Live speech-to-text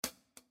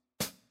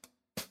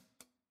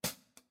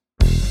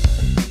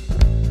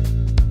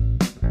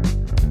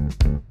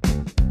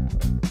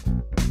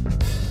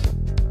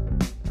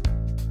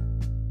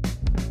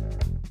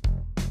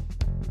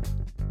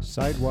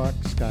Sidewalk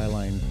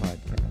Skyline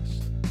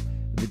Podcast.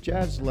 The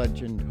jazz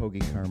legend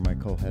Hoagy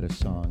Carmichael had a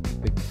song,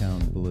 Big Town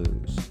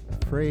Blues.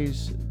 A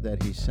phrase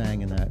that he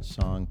sang in that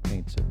song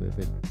paints a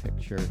vivid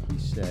picture. He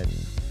said,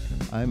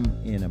 "I'm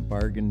in a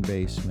bargain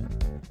basement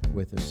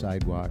with a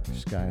sidewalk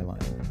skyline."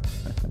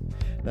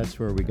 That's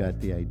where we got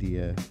the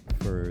idea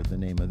for the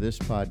name of this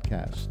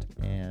podcast.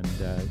 And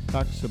it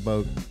talks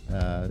about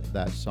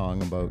that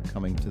song about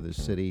coming to the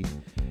city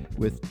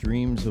with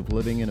dreams of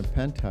living in a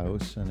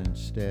penthouse and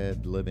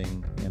instead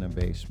living in a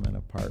basement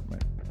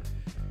apartment.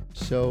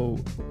 So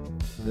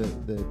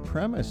the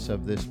premise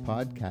of this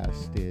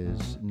podcast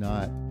is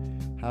not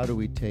how do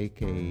we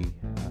take a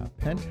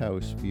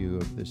penthouse view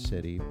of the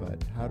city,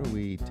 but how do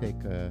we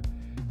take a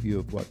view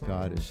of what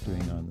God is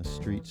doing on the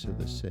streets of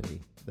the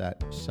city,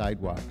 that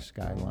sidewalk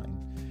skyline.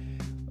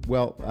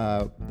 Well,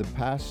 the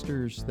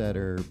pastors that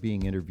are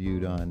being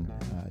interviewed on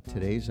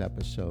today's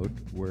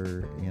episode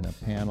were in a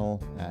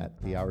panel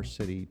at the Our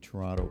City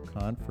Toronto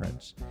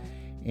conference.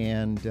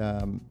 And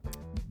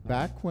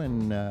back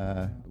when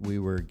we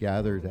were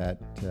gathered at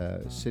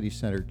City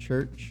Centre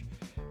Church,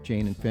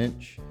 Jane and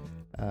Finch,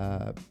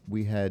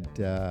 we had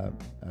a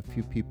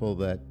few people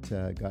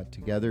that got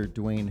together.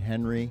 Duane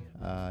Henry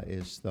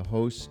is the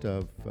host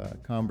of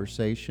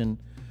Conversation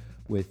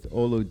with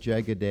Olu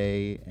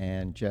Jegede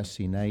and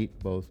Jessie Knight,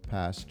 both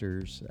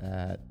pastors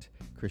at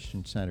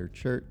Christian Centre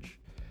Church.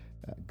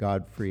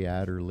 Godfrey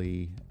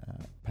Adderley,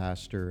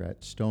 pastor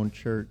at Stone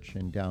Church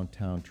in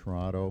downtown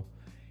Toronto.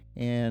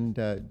 And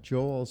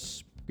Joel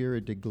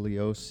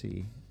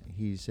Spiridigliozzi,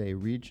 he's a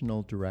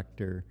regional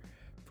director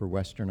for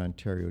Western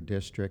Ontario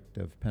District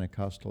of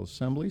Pentecostal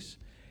Assemblies.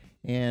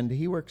 And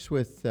he works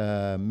with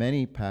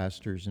many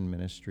pastors and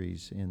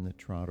ministries in the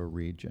Toronto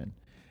region.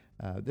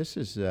 This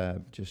is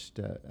just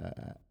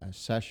a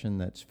session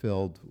that's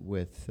filled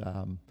with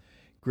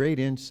great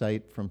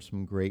insight from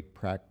some great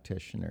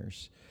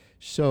practitioners.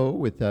 So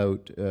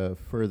without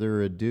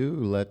further ado,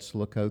 let's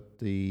look out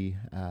the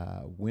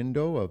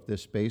window of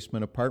this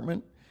basement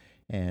apartment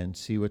and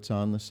see what's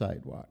on the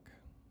sidewalk.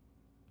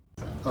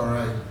 All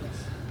right.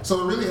 So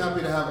we're really happy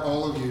to have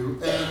all of you.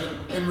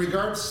 And in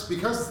regards,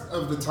 because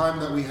of the time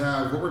that we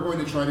have, what we're going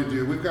to try to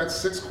do, we've got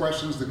 6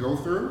 questions to go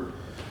through.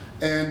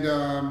 And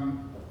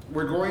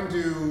we're going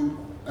to,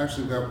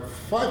 actually we've got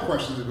 5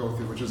 questions to go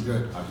through, which is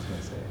good. I was going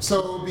to say.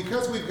 So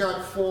because we've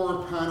got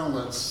 4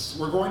 panelists,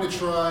 we're going to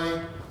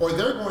try, or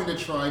they're going to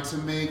try to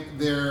make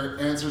their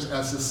answers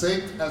as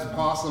succinct as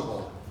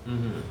possible.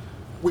 Mm-hmm.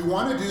 We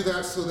want to do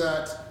that so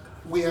that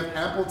we have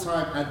ample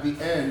time at the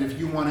end if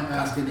you want to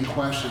ask any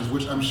questions,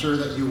 which I'm sure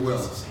that you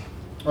will.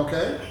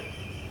 Okay?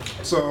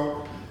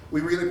 So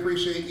we really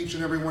appreciate each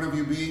and every one of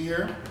you being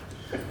here.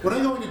 What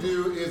I'm going to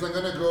do is I'm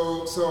going to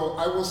go, so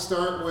I will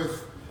start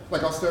with,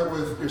 I'll start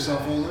with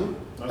yourself, Olu.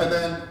 Okay. And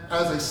then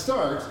as I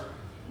start,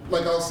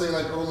 I'll say,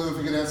 Olu, if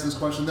you can answer this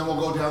question, then we'll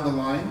go down the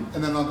line,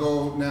 and then I'll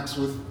go next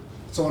with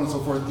so on and so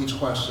forth, each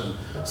question.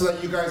 So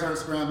that you guys aren't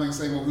scrambling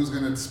saying, well, who's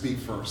going to speak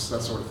first,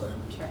 that sort of thing.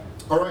 Sure.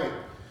 All right.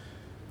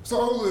 So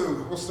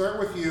Olu, we'll start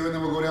with you, and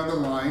then we'll go down the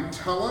line.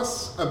 Tell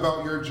us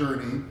about your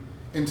journey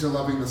into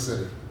loving the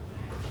city.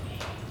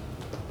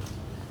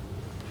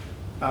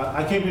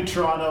 I came to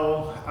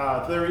Toronto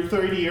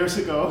 30 years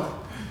ago.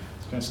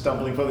 Kind of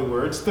stumbling for the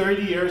words.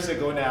 30 years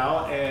ago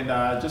now, and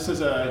just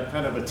as a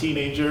kind of a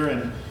teenager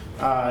and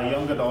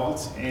young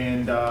adult,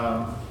 and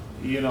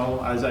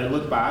as I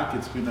look back,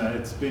 it's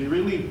been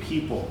really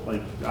people.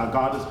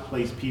 God has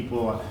placed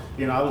people.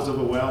 I was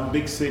overwhelmed.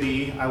 Big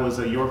city. I was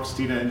a York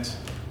student,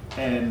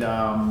 and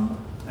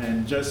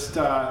just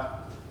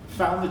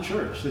found the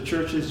church. The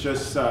church is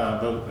just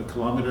about 1.5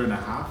 kilometers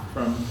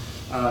from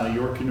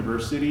York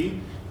University,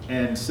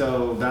 and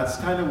so that's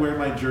kind of where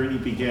my journey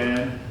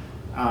began.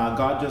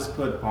 God just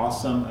put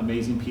awesome,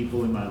 amazing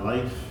people in my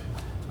life.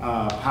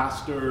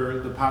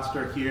 The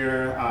pastor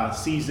here,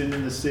 seasoned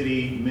in the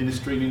city,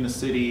 ministering in the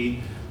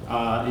city,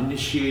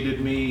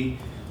 initiated me.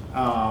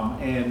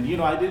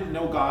 And I didn't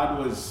know God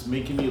was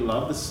making me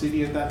love the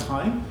city at that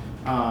time.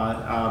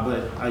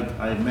 But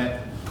I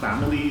met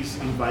families,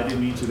 invited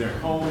me to their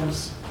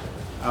homes.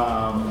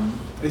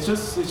 It's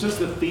just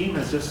the theme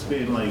has just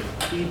been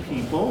key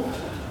people.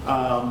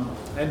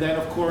 And then,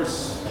 of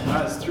course,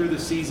 as through the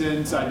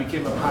seasons, I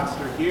became a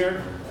pastor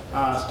here.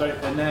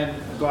 And then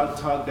God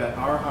tugged at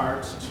our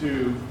hearts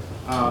to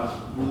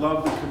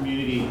love the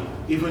community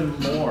even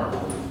more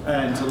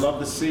and to love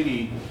the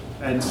city.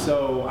 And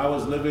so I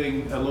was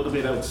living a little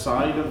bit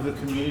outside of the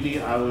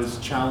community. I was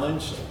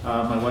challenged,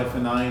 my wife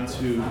and I,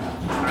 to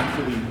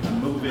actually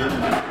move in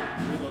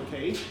and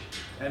relocate.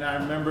 And I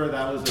remember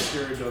that was a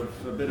period of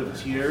a bit of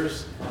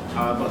tears.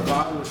 But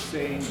God was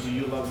saying, do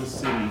you love the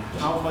city?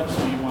 How much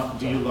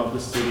do you love the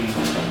city?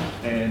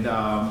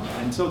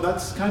 And so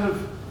that's kind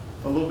of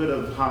a little bit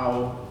of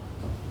how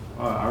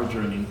our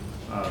journey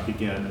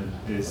began and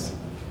is.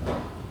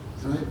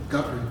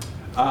 Godfrey.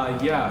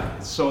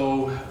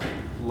 So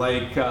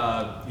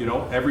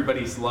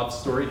everybody's love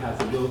story has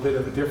a little bit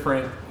of a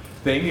different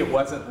thing. It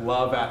wasn't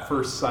love at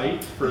first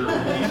sight for me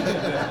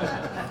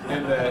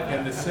in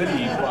the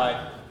city,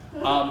 but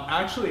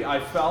Actually, I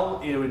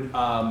fell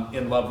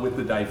in love with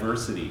the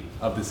diversity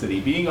of the city.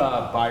 Being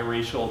a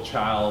biracial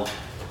child,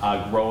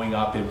 growing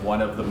up in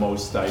one of the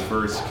most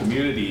diverse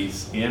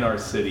communities in our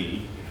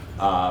city,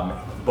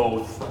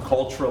 both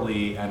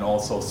culturally and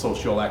also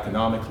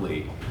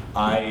socioeconomically,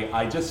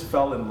 I just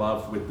fell in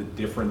love with the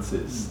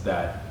differences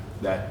that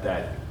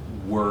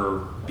were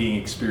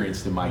being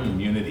experienced in my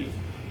community.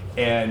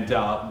 And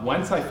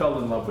once I fell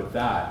in love with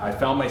that, I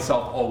found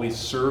myself always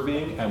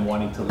serving and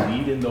wanting to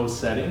lead in those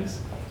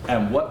settings.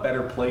 And what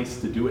better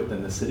place to do it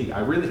than the city?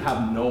 I really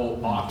have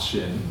no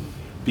option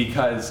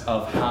because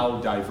of how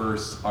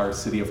diverse our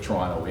city of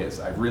Toronto is.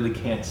 I really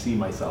can't see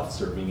myself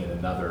serving in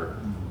another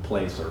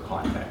place or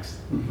context.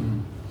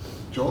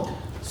 Joel?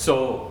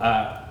 So,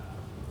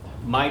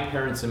 my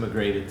parents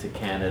immigrated to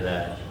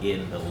Canada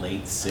in the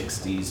late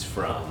 60s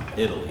from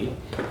Italy,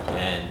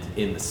 and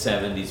in the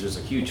 70s there was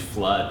a huge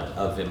flood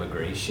of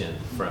immigration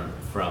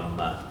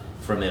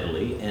from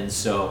Italy, and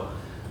so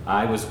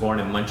I was born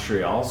in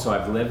Montreal, so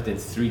I've lived in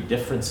 3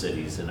 different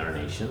cities in our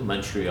nation: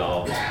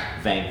 Montreal,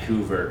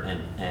 Vancouver,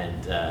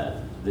 and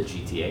the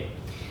GTA.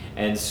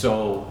 And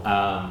so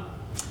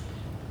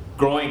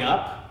growing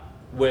up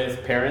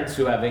with parents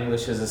who have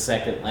English as a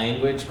second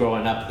language,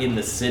 growing up in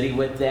the city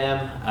with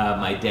them.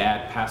 My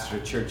dad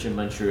pastored a church in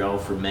Montreal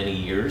for many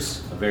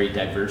years, a very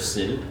diverse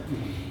city.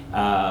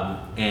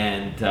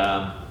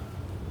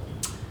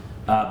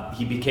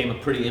 He became a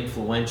pretty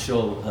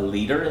influential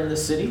leader in the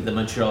city. The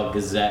Montreal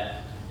Gazette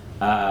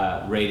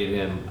rated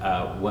him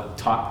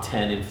top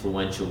 10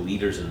 influential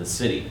leaders in the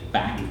city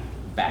back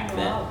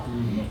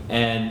then.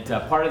 And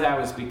part of that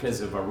was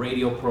because of a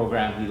radio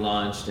program he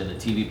launched and a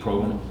TV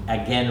program,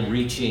 again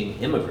reaching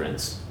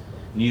immigrants,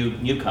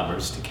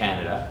 newcomers to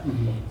Canada.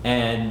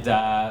 And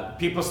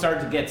people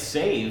started to get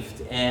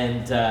saved,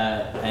 and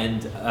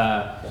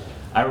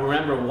I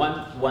remember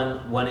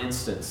one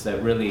instance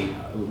that really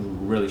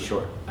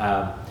short.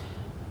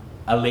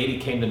 A lady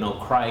came to know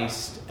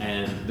Christ,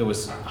 and there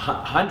was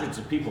hundreds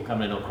of people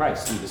coming to know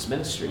Christ through this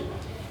ministry.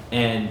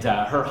 And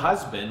her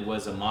husband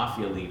was a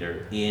mafia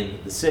leader in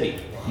the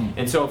city.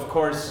 And so, of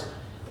course,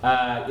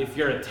 if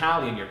you're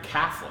Italian, you're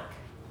Catholic,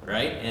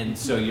 right? And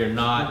so you're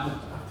not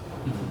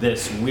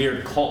this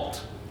weird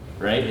cult,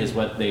 right, is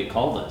what they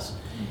called us.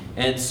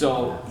 And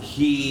so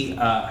he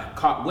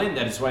caught wind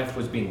that his wife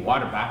was being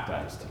water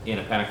baptized in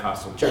a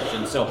Pentecostal church.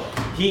 And so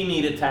he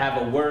needed to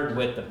have a word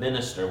with the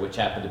minister, which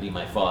happened to be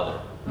my father.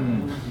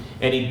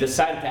 And he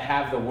decided to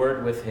have the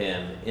word with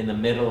him in the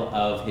middle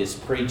of his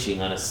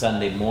preaching on a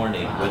Sunday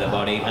morning with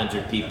about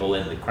 800 people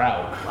in the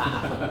crowd.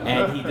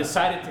 And he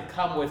decided to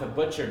come with a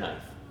butcher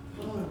knife.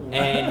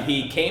 And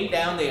he came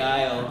down the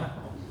aisle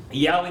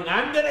yelling,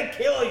 "I'm gonna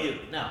kill you!"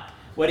 Now,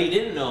 what he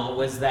didn't know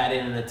was that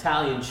in an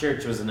Italian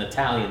church was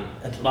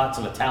lots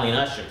of Italian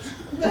ushers.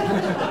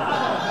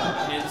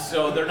 And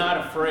so they're not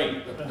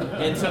afraid.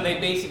 And so they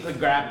basically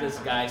grabbed this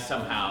guy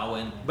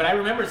somehow. But I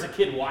remember as a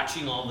kid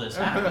watching all this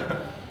happen.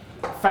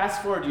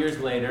 Fast forward years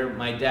later,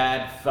 my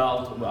dad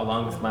felt,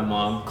 along with my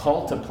mom,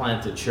 called to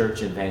plant a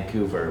church in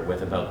Vancouver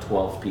with about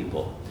 12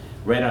 people,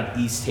 right on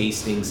East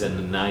Hastings and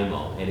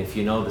Nanaimo. And if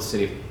you know the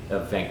city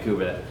of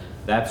Vancouver,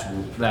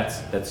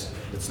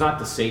 it's not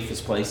the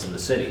safest place in the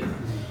city.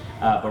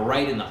 But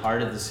right in the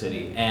heart of the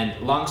city. And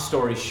long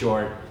story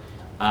short,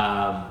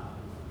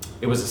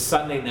 it was a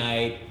Sunday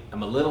night.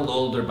 I'm a little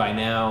older by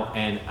now,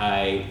 and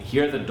I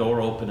hear the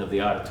door open of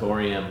the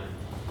auditorium,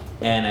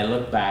 and I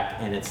look back,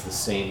 and it's the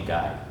same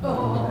guy.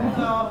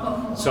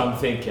 So I'm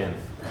thinking,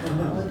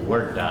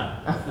 we're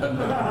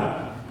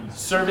done.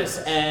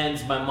 Service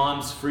ends, my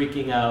mom's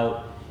freaking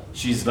out.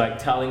 She's like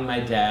telling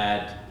my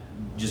dad,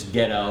 just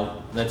get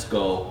out, let's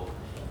go.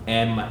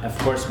 And of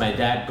course, my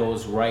dad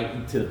goes right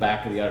into the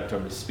back of the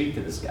auditorium to speak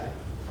to this guy.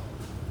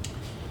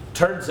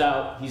 Turns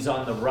out he's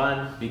on the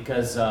run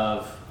because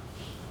of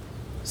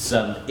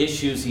some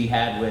issues he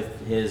had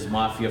with his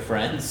mafia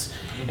friends.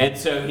 And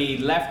so he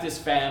left his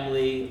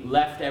family,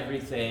 left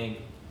everything,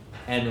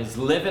 and was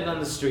living on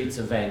the streets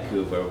of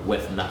Vancouver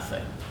with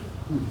nothing.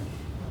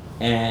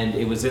 And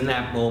it was in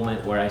that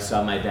moment where I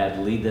saw my dad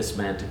lead this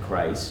man to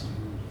Christ,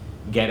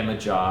 get him a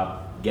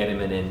job, get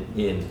him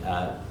in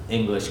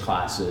English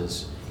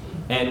classes.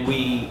 And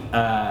we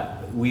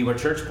were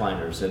church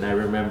planters, and I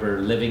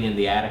remember living in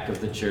the attic of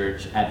the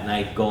church at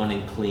night, going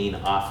and clean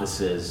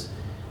offices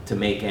to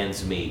make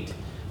ends meet.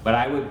 But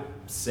I would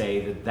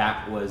say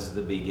that was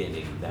the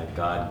beginning, that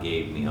God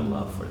gave me a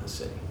love for the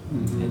city.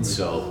 And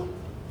so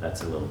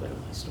that's a little bit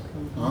of my story.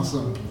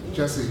 Awesome.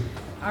 Jessie?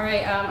 All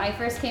right, I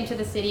first came to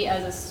the city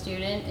as a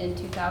student in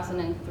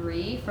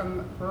 2003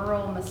 from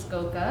rural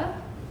Mississauga.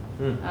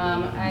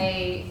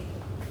 I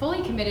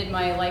fully committed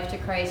my life to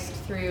Christ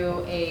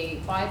through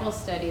a Bible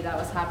study that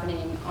was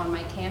happening on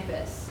my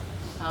campus,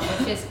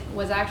 which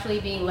was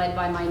actually being led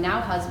by my now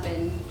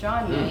husband,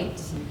 John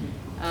Knight,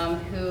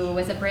 who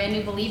was a brand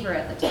new believer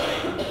at the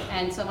time.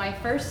 And so my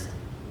first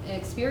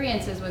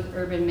experiences with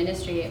urban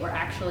ministry were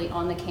actually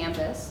on the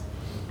campus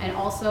and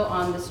also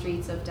on the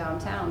streets of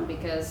downtown,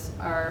 because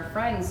our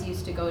friends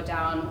used to go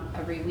down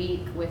every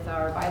week with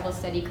our Bible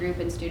study group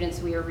and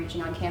students we were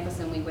reaching on campus,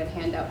 and we would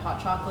hand out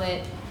hot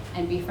chocolate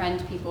and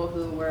befriend people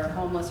who were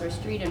homeless or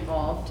street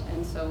involved.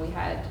 And so we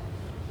had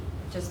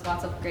just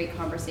lots of great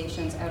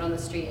conversations out on the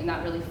street, and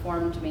that really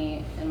formed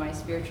me, and my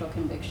spiritual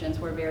convictions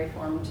were very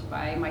formed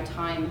by my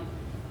time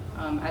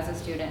as a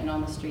student and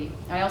on the street.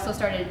 I also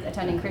started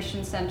attending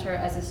Christian Center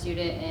as a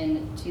student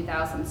in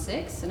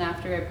 2006, and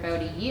after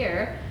about a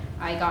year,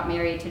 I got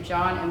married to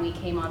John, and we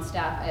came on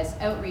staff as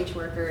outreach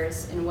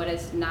workers in what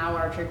is now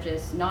our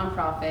church's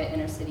nonprofit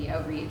inner city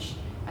outreach.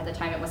 At the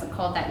time, it wasn't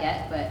called that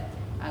yet, but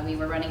we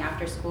were running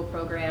after school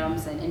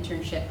programs and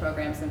internship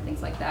programs and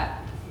things like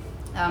that.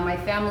 My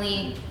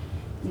family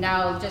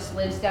now just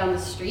lives down the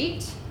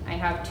street. I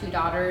have 2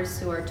 daughters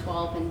who are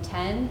 12 and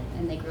 10,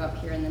 and they grew up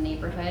here in the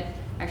neighborhood.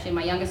 Actually,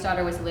 my youngest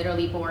daughter was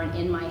literally born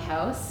in my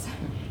house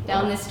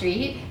down the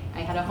street.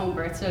 I had a home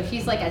birth, so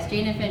she's like as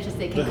Jane and Finch as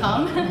they can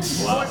come.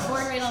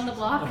 Born right on the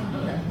block.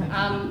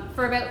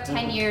 For about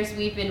 10 years,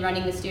 we've been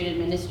running the student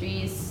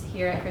ministries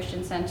here at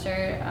Christian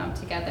Center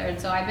together. And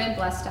so I've been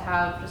blessed to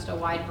have just a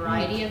wide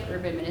variety of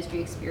urban ministry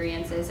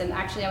experiences. And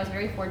actually, I was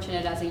very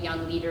fortunate as a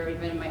young leader,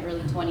 even in my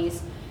early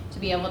 20s, to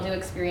be able to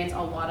experience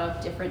a lot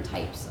of different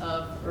types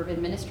of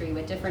urban ministry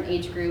with different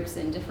age groups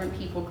and different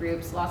people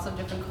groups, lots of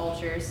different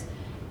cultures.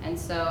 And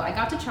so I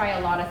got to try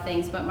a lot of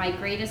things, but my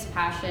greatest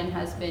passion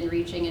has been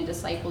reaching and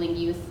discipling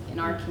youth in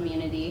our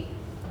community.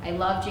 I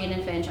love Jane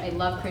and Finch. I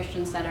love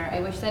Christian Center.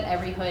 I wish that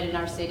every hood in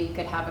our city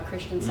could have a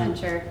Christian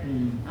Center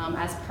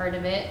as part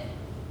of it.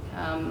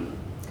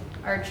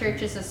 Our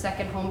church is a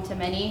second home to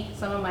many.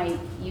 Some of my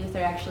youth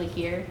are actually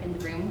here in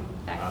the room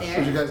back there.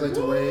 Would you guys like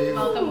to wave?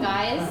 Welcome,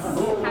 guys.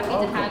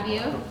 Happy to have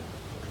you.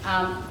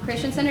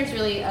 Christian Center is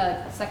really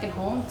a second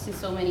home to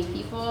so many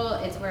people.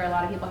 It's where a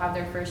lot of people have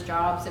their first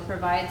jobs. It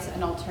provides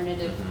an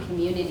alternative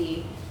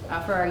community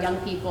for our young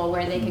people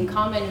where they can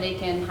come and they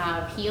can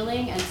have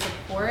healing and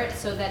support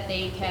so that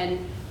they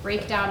can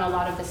break down a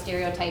lot of the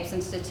stereotypes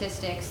and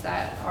statistics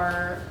that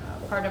are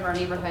part of our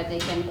neighborhood. They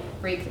can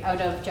break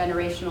out of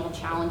generational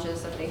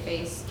challenges that they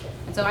face.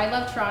 And so I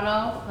love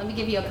Toronto. Let me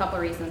give you a couple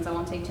reasons. I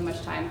won't take too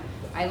much time.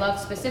 I love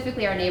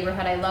specifically our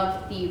neighborhood. I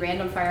love the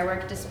random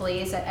firework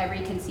displays at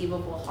every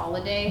conceivable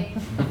holiday.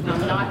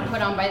 Not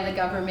put on by the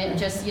government,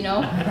 just, put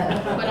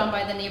on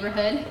by the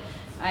neighborhood.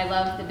 I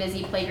love the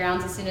busy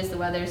playgrounds as soon as the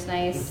weather's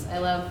nice. I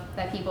love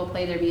that people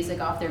play their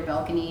music off their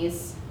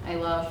balconies. I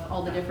love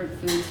all the different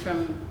foods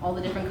from all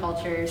the different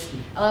cultures.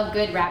 I love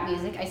good rap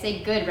music. I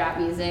say good rap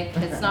music,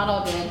 because it's not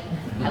all good.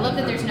 I love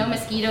that there's no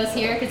mosquitoes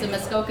here, because in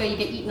Muskoka you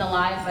get eaten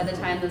alive by the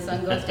time the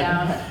sun goes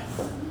down.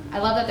 I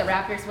love that the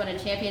Raptors won a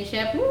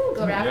championship. Woo,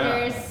 go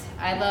Raptors. Yeah.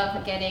 I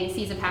love getting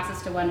season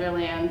passes to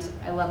Wonderland.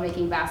 I love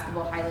making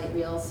basketball highlight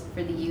reels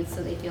for the youth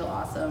so they feel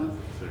awesome.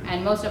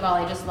 And most of all,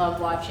 I just love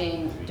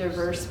watching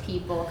diverse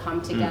people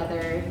come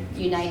together,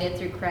 united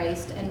through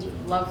Christ and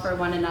love for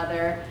one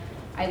another.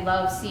 I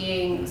love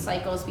seeing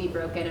cycles be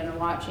broken and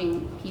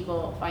watching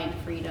people find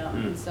freedom.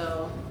 And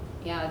so,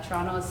 yeah,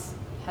 Toronto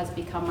has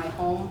become my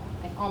home.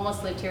 I've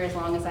almost lived here as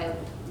long as I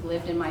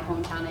lived in my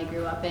hometown I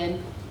grew up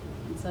in.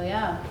 And so,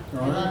 yeah,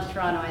 I love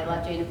Toronto. I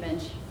love Jane and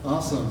Finch.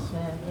 Awesome.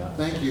 Yeah.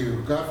 Thank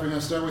you. Godfrey, I'm going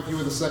to start with you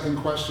with the second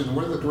question.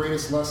 What are the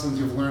greatest lessons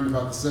you've learned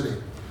about the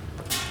city?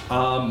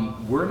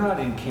 We're not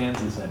in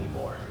Kansas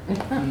anymore.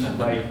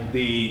 Like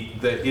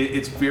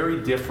it's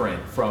very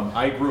different from,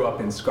 I grew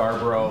up in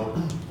Scarborough,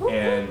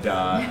 and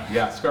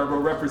Scarborough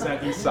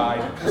represent East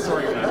Side.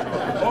 Sorry,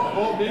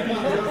 guys. Maybe you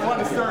don't want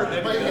to start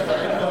anything.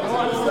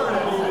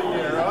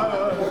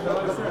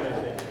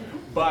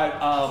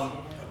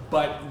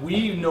 But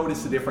we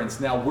noticed the difference.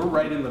 Now we're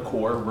right in the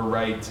core. We're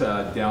right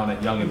down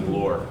at Yonge and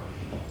Bloor.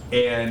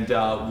 And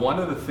one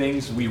of the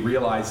things we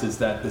realize is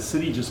that the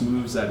city just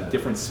moves at a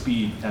different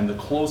speed, and the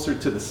closer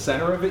to the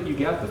center of it you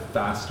get, the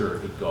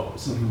faster it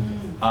goes.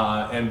 Mm-hmm.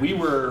 And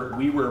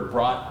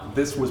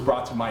this was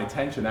brought to my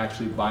attention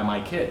actually by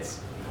my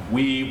kids.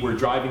 We were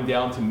driving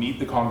down to meet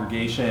the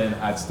congregation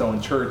at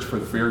Stone Church for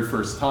the very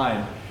first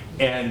time,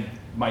 and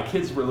my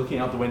kids were looking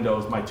out the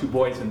windows, my 2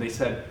 boys, and they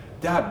said,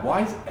 "Dad,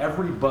 why is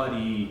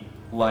everybody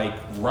like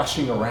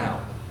rushing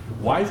around?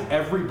 Why is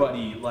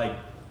everybody like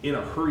in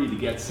a hurry to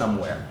get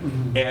somewhere?"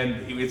 Mm-hmm.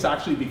 And it's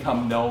actually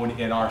become known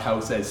in our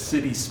house as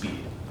city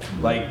speed.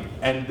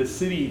 And the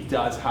city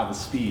does have a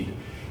speed.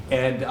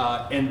 And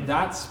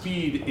that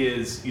speed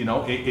is,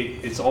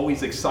 it's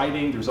always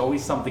exciting, there's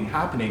always something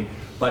happening,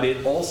 but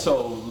it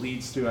also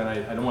leads to, and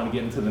I don't want to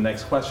get into the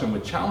next question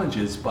with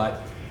challenges,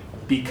 but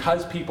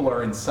because people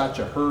are in such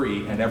a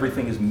hurry and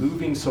everything is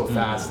moving so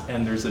fast,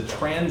 and there's a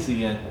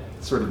transient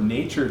sort of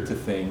nature to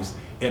things,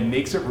 it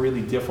makes it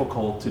really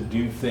difficult to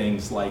do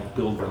things like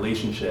build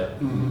relationship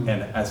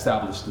and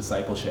establish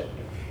discipleship.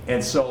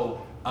 And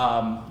so,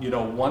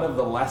 one of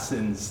the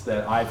lessons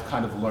that I've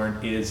kind of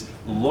learned is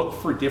look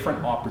for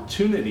different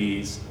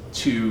opportunities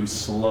to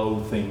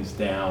slow things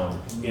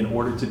down in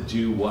order to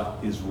do what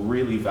is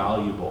really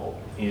valuable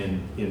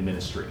in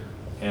ministry.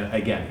 And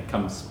again, it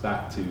comes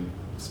back to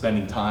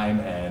spending time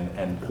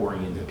and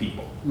pouring into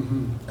people.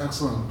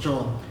 Excellent.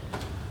 Joel?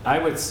 I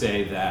would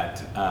say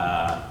that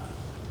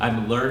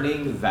I'm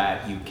learning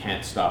that you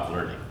can't stop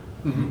learning.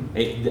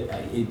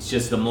 It's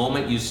just the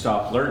moment you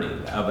stop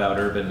learning about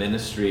urban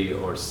ministry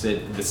or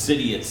the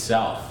city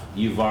itself,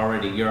 you're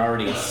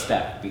already a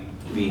step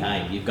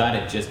behind. You've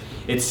got to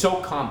it's so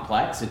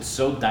complex, it's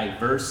so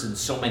diverse in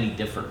so many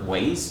different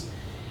ways.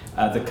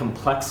 The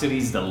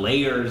complexities, the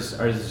layers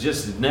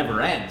it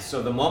never ends.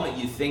 So the moment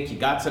you think you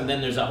got some,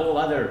 then there's a whole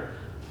other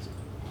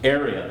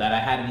area that I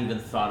hadn't even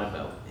thought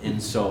about.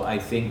 And so I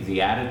think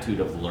the attitude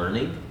of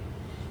learning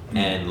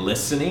and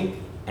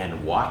listening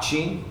and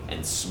watching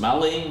and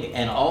smelling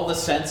and all the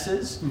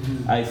senses,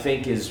 I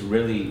think is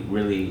really,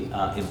 really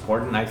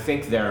important. I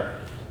think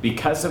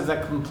because of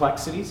the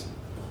complexities,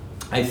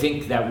 I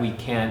think that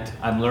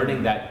I'm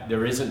learning that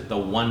there isn't the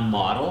one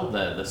model,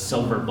 the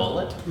silver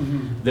bullet.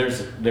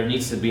 There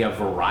needs to be a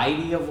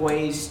variety of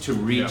ways to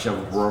reach a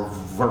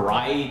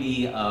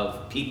variety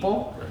of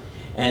people.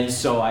 And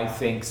so I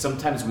think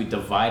sometimes we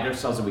divide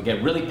ourselves and we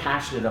get really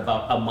passionate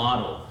about a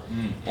model.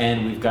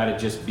 And we've got to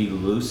just be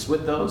loose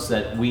with those,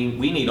 that we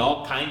need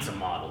all kinds of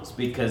models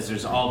because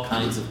there's all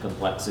kinds of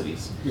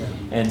complexities.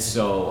 And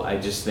so I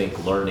just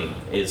think learning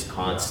is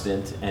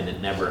constant and it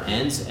never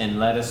ends, and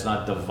let us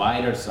not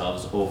divide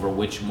ourselves over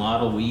which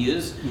model we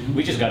use.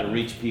 We just got to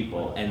reach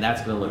people, and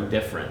that's going to look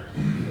different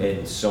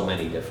in so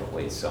many different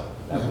ways. So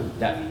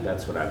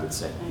that's what I would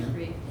say. I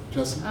agree.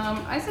 Justin?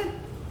 I said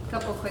a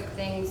couple quick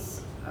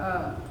things.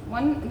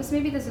 One, this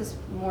is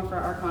more for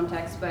our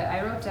context, but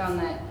I wrote down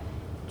that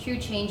true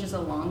change is a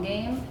long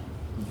game,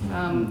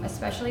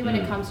 especially when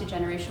it comes to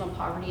generational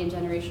poverty and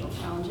generational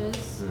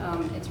challenges.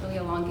 It's really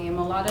a long game.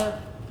 A lot of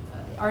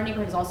our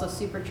neighborhood is also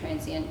super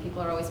transient.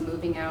 People are always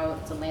moving out.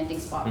 It's a landing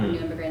spot for new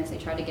immigrants. They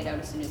try to get out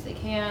as soon as they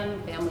can.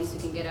 Families who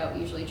can get out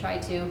usually try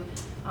to.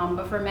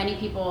 But for many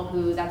people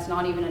who that's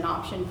not even an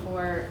option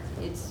for,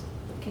 it's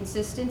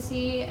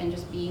consistency and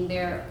just being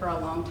there for a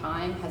long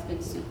time has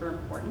been super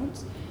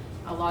important.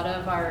 A lot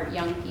of our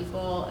young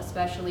people,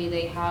 especially,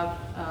 they have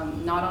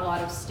not a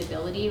lot of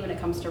stability when it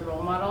comes to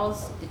role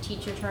models. The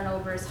teacher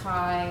turnover is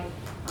high.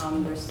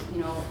 There's,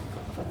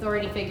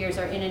 authority figures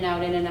are in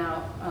and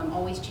out,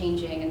 always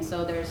changing. And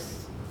so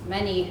there's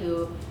many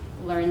who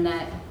learn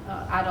that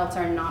adults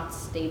are not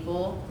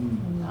stable.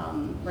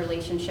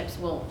 Relationships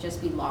will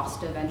just be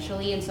lost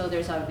eventually. And so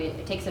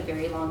it takes a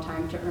very long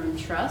time to earn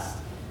trust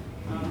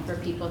for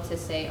people to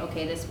say,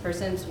 okay, this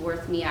person's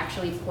worth me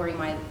actually pouring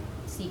my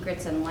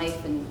secrets and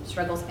life and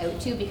struggles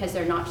out to, because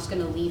they're not just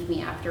going to leave me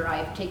after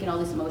I've taken all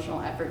this emotional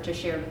effort to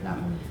share with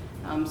them.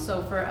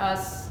 So for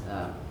us,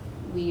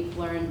 we've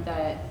learned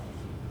that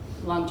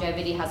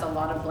longevity has a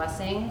lot of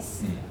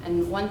blessings.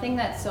 And one thing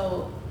that's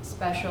so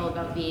special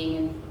about being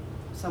in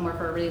somewhere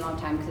for a really long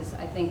time, because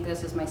I think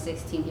this is my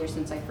 16th year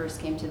since I first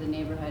came to the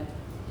neighborhood,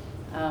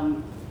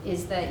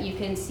 is that you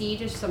can see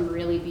just some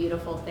really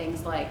beautiful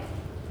things, like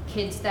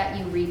kids that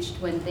you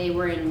reached when they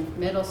were in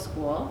middle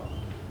school.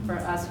 For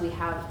us, we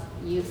have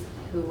youth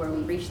we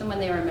reached them when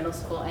they were in middle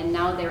school, and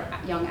now they're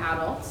young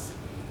adults,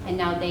 and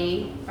now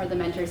they are the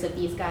mentors of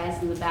these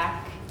guys in the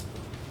back,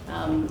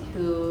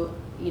 who,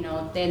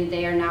 then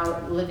they are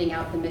now living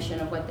out the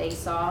mission of what they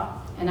saw.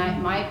 And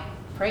my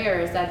prayer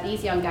is that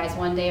these young guys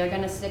one day are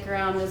going to stick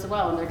around as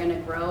well, and they're going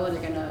to grow, and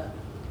they're going to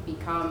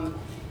become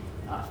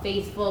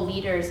faithful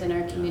leaders in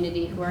our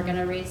community who are going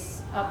to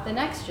raise up the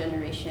next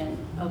generation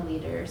of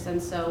leaders.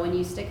 And so when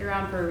you stick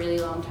around for a really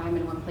long time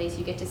in one place,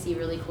 you get to see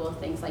really cool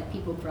things, like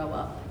people grow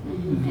up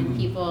and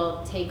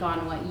people take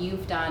on what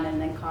you've done and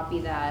then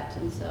copy that.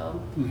 And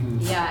so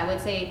I would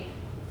say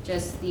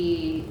just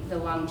the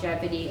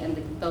longevity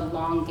and the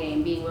long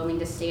game, being willing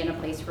to stay in a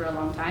place for a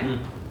long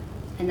time.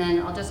 And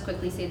then I'll just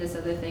quickly say this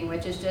other thing,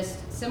 which is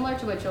just similar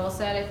to what Joel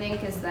said, I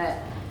think, is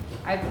that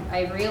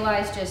I've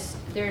realized just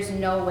there's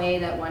no way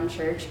that one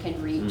church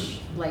can reach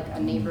like a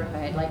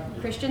neighborhood.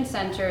 Like Christian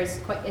Center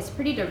it's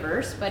pretty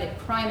diverse, but it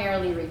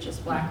primarily reaches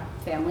Black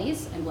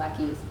families and Black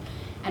youth.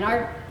 And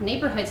our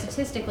neighborhood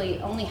statistically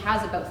only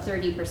has about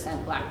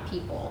 30% Black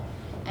people.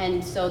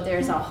 And so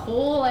there's a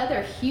whole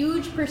other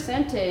huge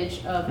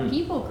percentage of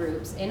people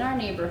groups in our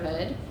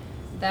neighborhood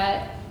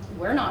that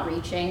we're not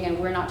reaching and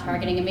we're not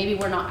targeting, and maybe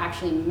we're not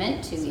actually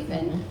meant to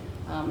even.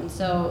 And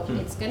so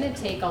it's going to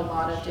take a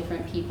lot of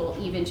different people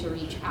even to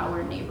reach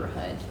our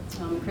neighborhood.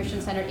 Christian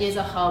Center is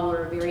a hub.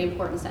 We're a very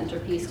important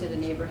centerpiece to the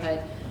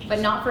neighborhood, but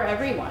not for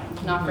everyone,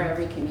 not for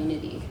every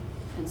community.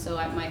 And so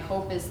my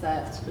hope is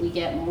that we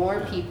get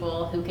more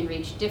people who can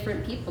reach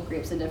different people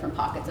groups in different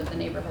pockets of the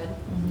neighborhood.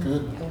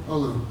 Good.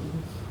 Olu.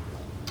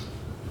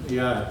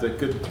 Yeah, the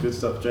good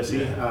stuff,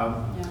 Jessie.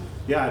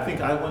 Yeah, I think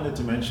I wanted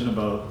to mention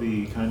about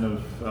the kind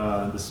of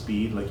the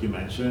speed, like you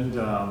mentioned.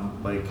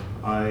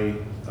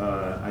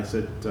 I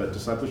said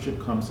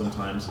discipleship comes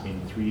sometimes in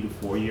 3 to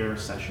 4 year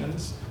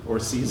sessions or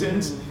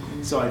seasons.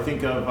 So I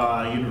think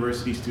of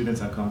university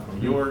students that come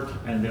from York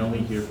and they're only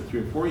here for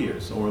 3 or 4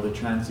 years, or the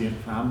transient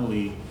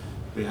family.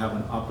 They have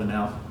an up and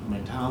out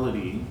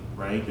mentality,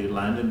 right? They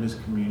land in this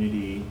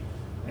community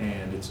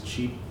and it's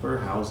cheap for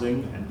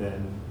housing, and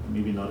then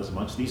maybe not as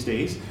much these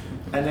days,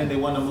 and then they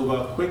want to move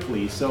out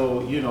quickly.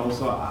 So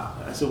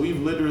so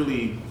we've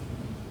literally,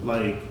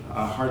 like,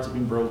 our hearts have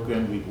been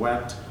broken. We've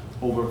wept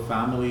over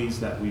families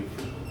that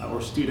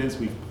or students,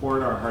 we've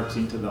poured our hearts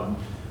into them,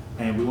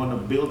 and we want to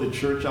build a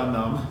church on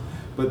them,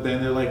 but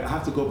then they're like, I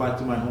have to go back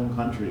to my home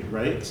country,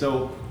 right?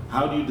 So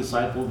how do you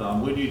disciple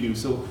them? What do you do?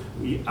 So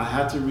I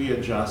had to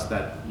readjust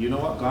that, you know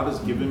what, God has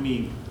given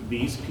me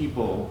these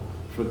people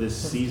for this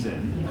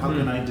season. How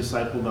can I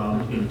disciple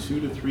them in 2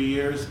 to 3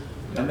 years?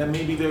 And then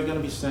maybe they're going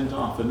to be sent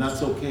off, and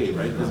that's okay,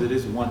 right? Because it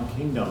is one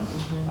kingdom,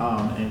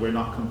 and we're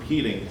not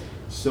competing.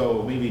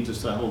 So maybe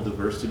just a whole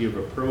diversity of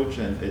approach,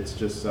 and it's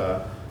just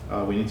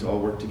we need to all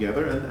work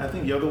together. And I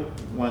think the other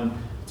one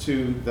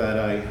too that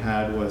I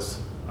had was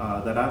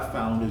that I've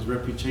found is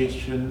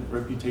reputation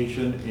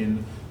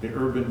in the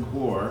urban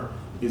core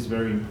is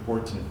very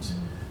important.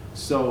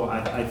 So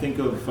I think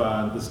of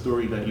the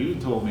story that you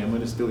told me. I'm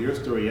going to steal your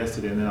story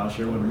yesterday, and then I'll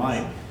share one of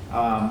mine.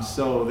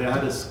 So they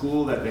had a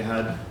school that they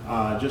had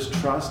just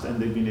trust, and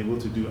they've been able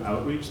to do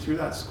outreach through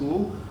that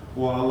school.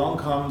 Well, along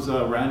comes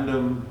a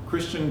random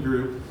Christian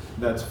group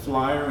that's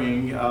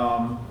flyering,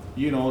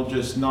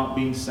 just not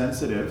being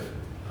sensitive.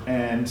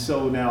 And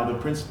so now the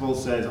principal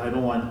says, I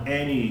don't want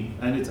any,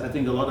 and I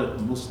think a lot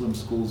of Muslim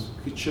schools,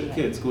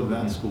 kids go to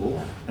that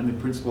school, and the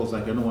principal's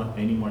like, I don't want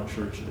any more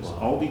churches.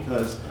 All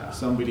because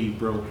somebody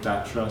broke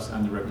that trust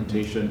and the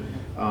reputation,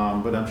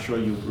 but I'm sure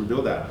you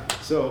rebuild that.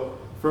 So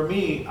for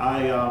me,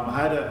 I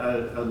had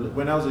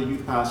when I was a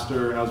youth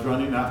pastor, I was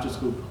running an after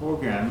school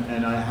program,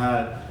 and I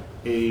had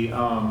a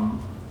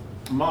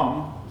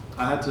mom.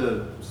 I had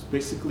to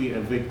basically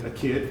evict a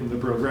kid from the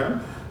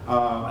program.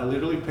 I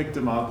literally picked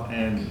him up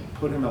and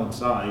put him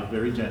outside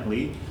very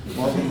gently.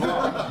 While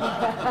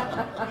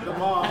the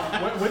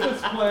mom with a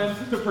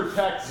splint to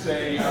protect,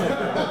 say,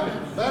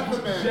 That's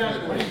the man.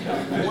 gently.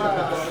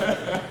 wow,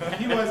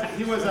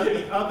 he was at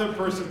the other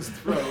person's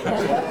throat.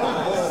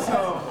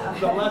 So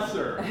The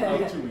lesser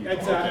of two evils.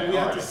 exactly, Okay, we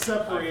had all to right.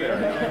 separate, Fair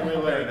and we're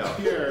like, enough.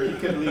 here, he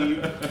can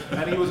leave.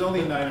 And he was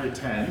only 9 or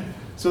 10.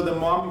 So the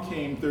mom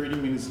came 30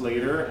 minutes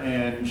later,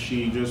 and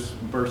she just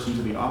burst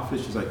into the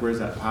office. She's like, where's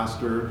that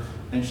pastor?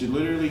 And she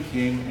literally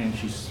came and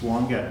she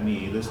swung at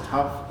me, this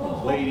tough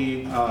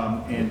lady.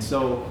 And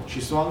so she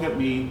swung at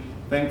me.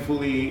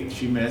 Thankfully,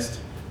 she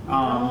missed.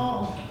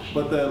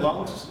 But the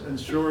long and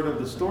short of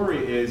the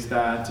story is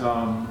that,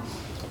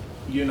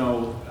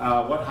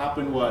 what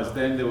happened was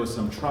then there was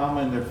some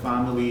trauma in their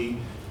family.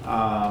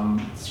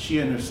 She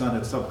and her son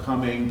had stopped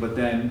coming, but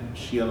then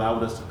she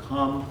allowed us to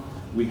come.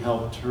 We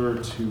helped her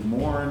to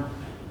mourn,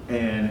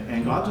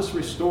 and God just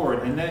restored.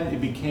 And then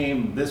it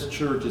became, this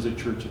church is a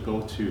church to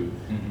go to,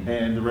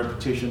 and the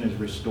reputation is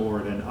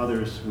restored, and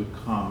others would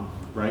come,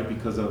 right,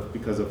 because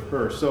of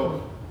her.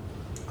 So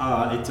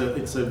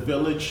it's a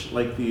village,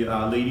 like the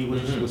lady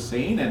was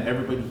saying, and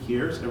everybody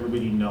hears,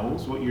 everybody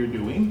knows what you're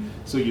doing.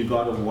 So you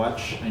got to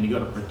watch and you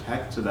got to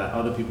protect so that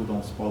other people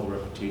don't spoil the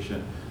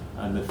reputation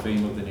and the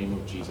fame of the name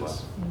of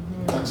Jesus.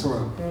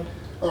 Excellent.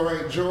 All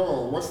right,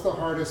 Joel, what's the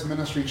hardest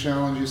ministry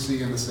challenge you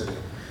see in the city?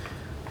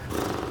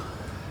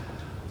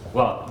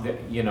 Well,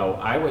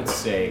 I would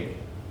say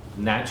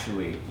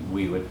naturally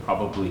we would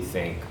probably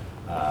think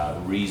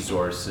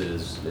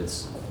resources,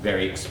 it's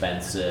very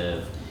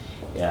expensive,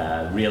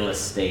 real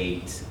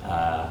estate,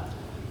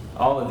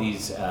 all of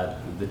these,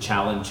 the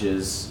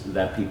challenges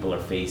that people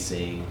are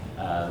facing,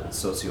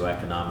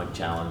 socioeconomic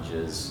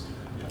challenges,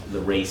 the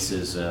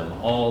racism,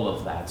 all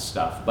of that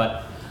stuff.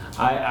 But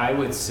I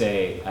would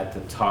say at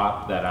the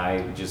top that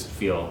I just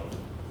feel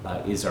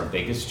is our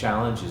biggest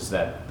challenge is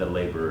that the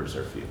laborers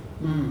are few.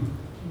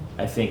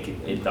 I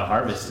think the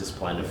harvest is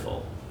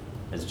plentiful,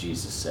 as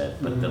Jesus said,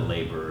 but the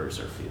laborers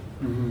are few.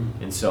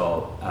 And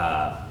so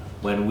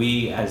when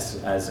we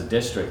as a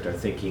district are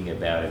thinking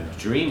about and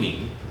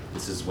dreaming,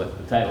 this is what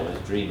the title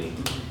is, dreaming,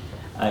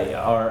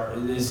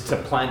 is to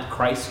plant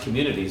Christ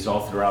communities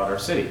all throughout our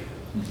city,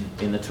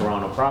 in the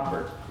Toronto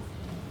proper,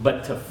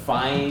 but to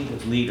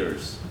find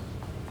leaders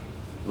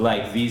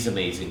like these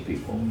amazing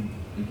people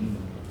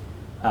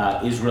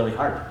is really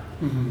hard.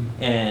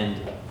 And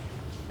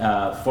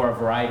for a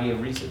variety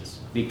of reasons,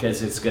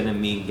 because it's going to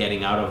mean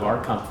getting out of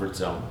our comfort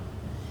zone.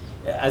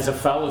 As a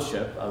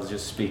fellowship, I'll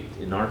just speak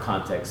in our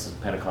context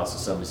of Pentecostal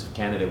Assemblies of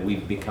Canada,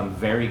 we've become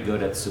very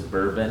good at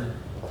suburban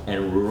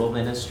and rural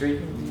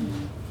ministry,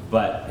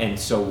 and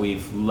so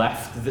we've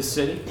left the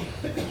city,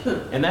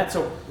 and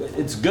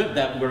it's good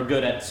that we're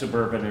good at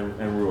suburban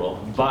and rural,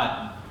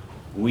 but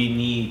we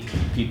need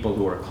people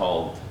who are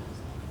called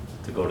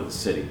to go to the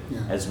city,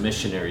 as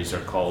missionaries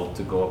are called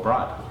to go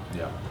abroad.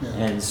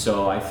 And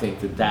so I think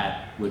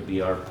that would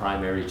be our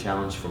primary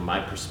challenge from my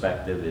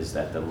perspective, is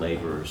that the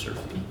laborers are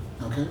few.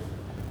 Okay.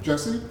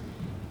 Jessie?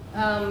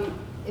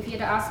 If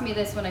you'd asked me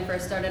this when I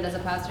first started as a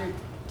pastor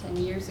 10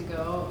 years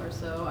ago or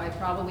so, I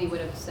probably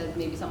would have said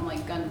maybe something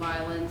like gun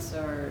violence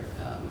or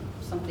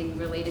something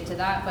related to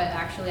that. But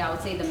actually, I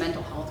would say the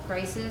mental health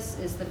crisis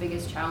is the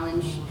biggest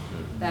challenge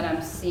that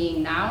I'm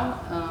seeing now.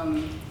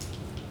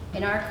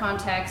 In our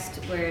context,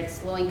 where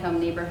it's low-income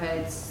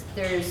neighborhoods,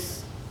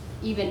 there's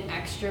even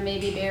extra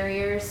maybe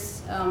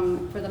barriers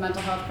for the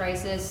mental health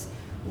crisis.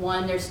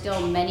 One, there's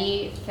still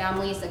many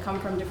families that come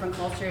from different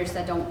cultures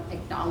that don't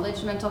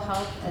acknowledge mental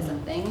health as a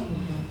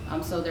thing.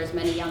 So there's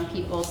many young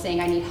people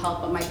saying, I need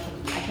help, but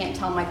I can't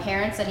tell my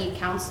parents I need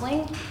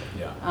counseling.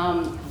 Yeah.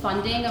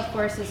 Funding, of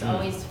course, is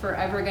always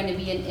forever going to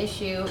be an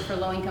issue for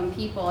low-income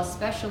people,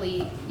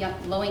 especially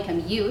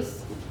low-income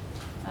youth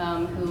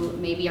who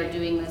maybe are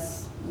doing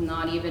this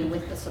not even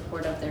with the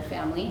support of their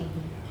family.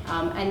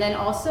 And then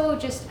also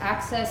just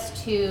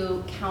access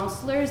to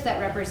counselors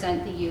that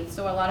represent the youth.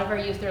 So a lot of our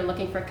youth are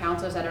looking for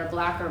counselors that are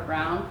Black or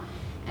brown,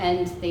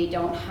 and they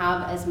don't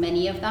have as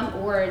many of them,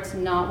 or it's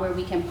not where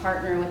we can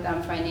partner with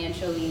them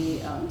financially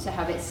to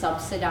have it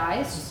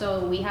subsidized.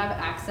 So we have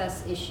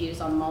access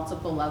issues on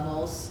multiple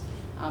levels,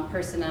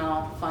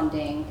 personnel,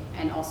 funding,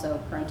 and also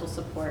parental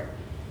support.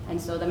 And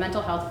so the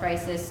mental health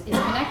crisis is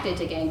connected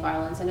to gang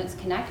violence, and it's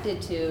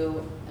connected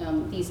to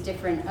these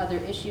different other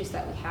issues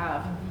that we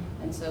have.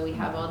 And so we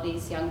have all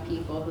these young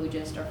people who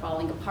just are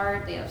falling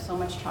apart. They have so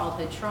much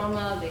childhood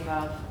trauma. They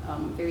have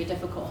very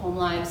difficult home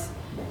lives,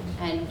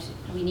 and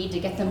we need to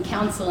get them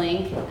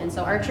counseling. And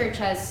so our church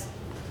has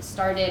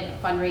started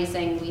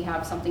fundraising. We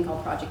have something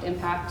called Project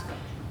Impact,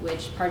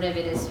 which part of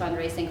it is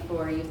fundraising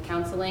for youth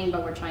counseling,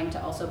 but we're trying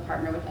to also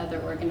partner with other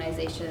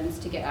organizations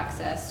to get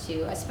access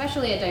to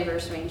especially a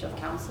diverse range of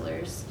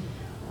counselors.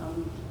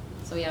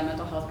 So yeah,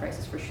 mental health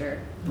crisis for sure.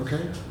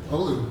 Okay,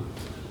 Olu.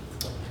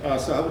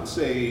 So I would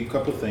say a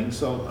couple of things.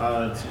 So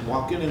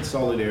walking in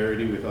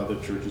solidarity with other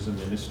churches and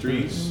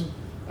ministries.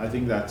 I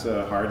think that's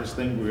the hardest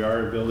thing. We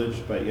are a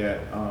village, but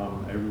yet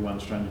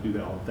everyone's trying to do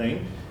their own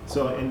thing.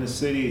 So in the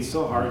city, it's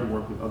so hard to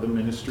work with other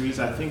ministries.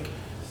 I think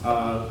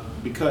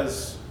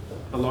because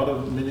a lot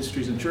of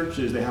ministries and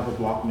churches, they have a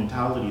block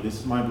mentality. This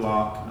is my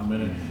block. I'm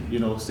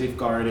gonna,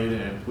 safeguard it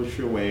and push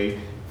your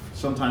way.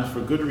 Sometimes for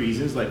good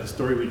reasons, like the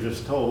story we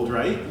just told,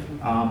 right?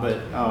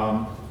 But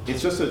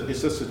it's just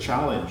a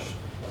challenge.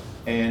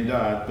 And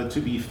but to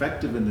be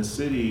effective in the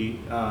city,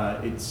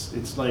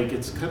 it's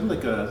kind of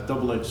like a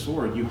double-edged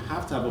sword. You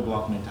have to have a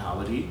block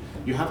mentality.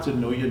 You have to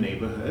know your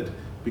neighborhood,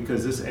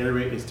 because this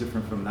area is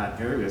different from that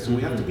area. So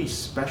we have to be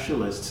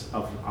specialists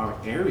of our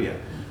area.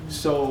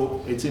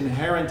 So it's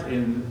inherent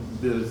in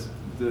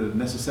the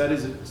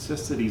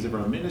necessities of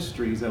our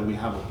ministries that we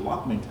have a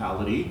block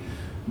mentality,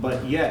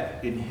 but yet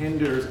it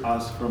hinders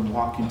us from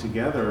walking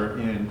together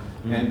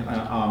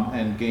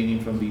and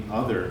gaining from the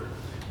other.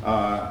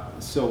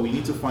 So we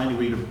need to find a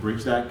way to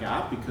bridge that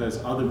gap,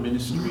 because other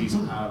ministries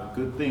have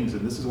good things,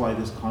 and this is why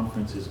this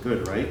conference is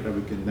good, right? That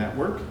we can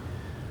network.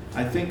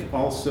 I think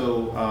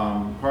also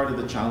part of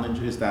the challenge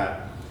is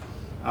that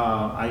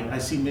I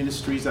see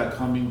ministries that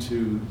come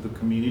into the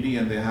community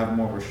and they have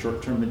more of a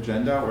short-term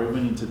agenda, or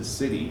even into the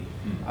city.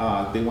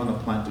 They want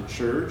to plant a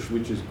church,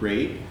 which is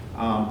great,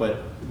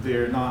 but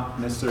they're not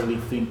necessarily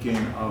thinking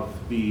of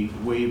the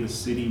way the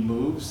city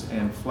moves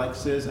and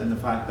flexes, and the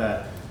fact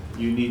that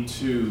you need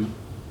to,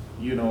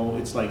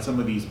 it's like some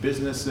of these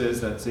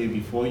businesses that say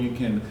before you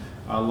can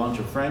launch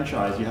a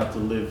franchise, you have to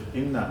live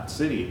in that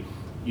city.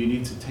 You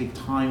need to take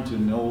time to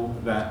know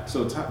that.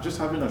 So just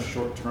having a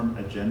short-term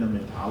agenda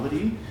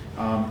mentality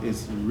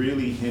is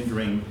really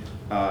hindering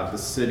the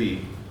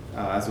city,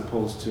 as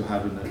opposed to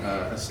having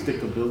a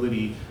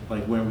stickability.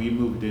 Like when we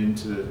moved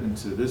into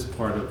this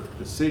part of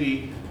the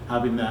city,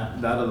 having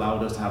that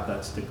allowed us to have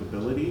that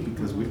stickability,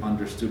 because we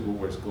understood what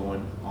was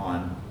going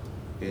on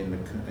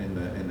in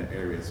the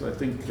area. So I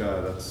think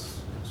that's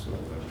sort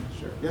of what I want to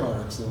share.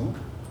 Yeah, excellent.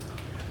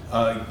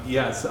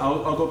 Yes,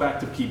 I'll go back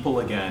to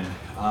people again.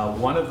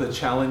 One of the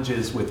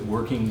challenges with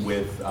working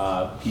with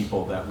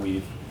people that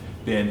we've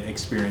been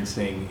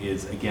experiencing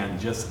is, again,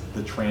 just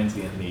the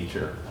transient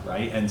nature,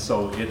 right? And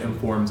so it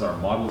informs our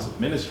models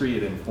of ministry.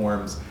 It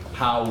informs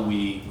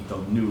the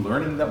new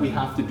learning that we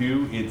have to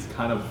do. It's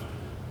kind of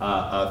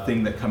a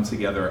thing that comes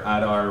together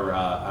at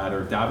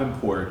our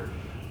Davenport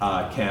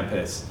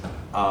campus.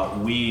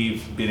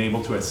 We've been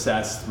able to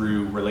assess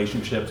through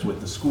relationships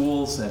with the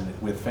schools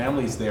and with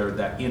families there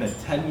that in a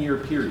 10-year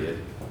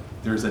period,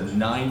 there's a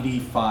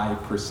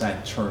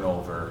 95%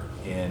 turnover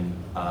in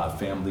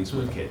families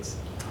with kids.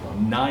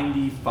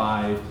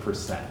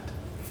 95%.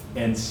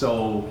 And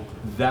so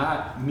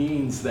that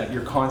means that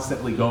you're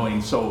constantly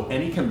going, so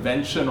any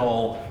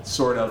conventional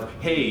sort of,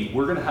 hey,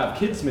 we're gonna have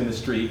kids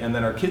ministry, and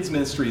then our kids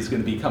ministry is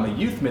gonna become a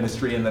youth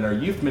ministry, and then our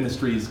youth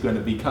ministry is gonna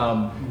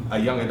become a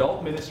young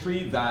adult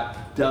ministry,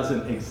 that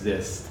doesn't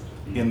exist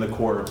in the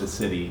core of the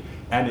city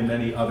and in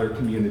many other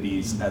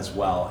communities as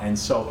well. And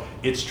so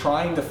it's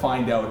trying to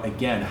find out,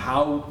 again,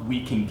 how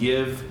we can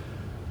give,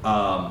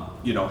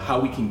 how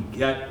we can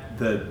get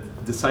the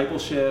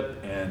discipleship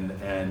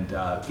and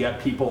get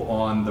people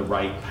on the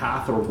right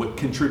path, or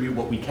contribute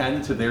what we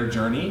can to their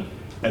journey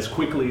as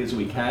quickly as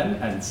we can,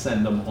 and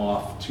send them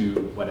off to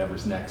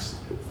whatever's next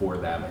for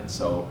them. And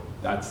so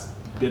that's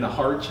been a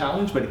hard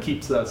challenge, but it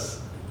keeps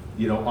us,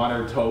 on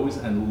our toes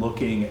and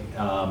looking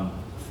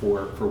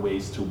for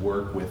ways to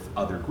work with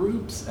other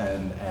groups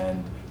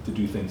and to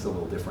do things a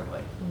little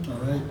differently. All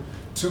right.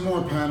 2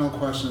 more panel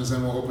questions,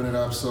 and we'll open it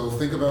up. So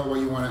think about what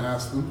you want to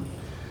ask them.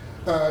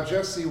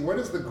 Jessie, what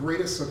is the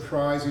greatest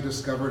surprise you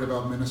discovered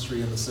about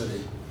ministry in the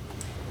city?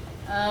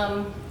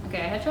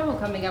 Okay, I had trouble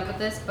coming up with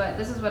this, but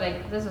this is what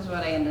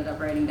I ended up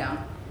writing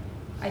down.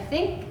 I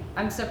think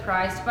I'm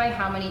surprised by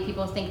how many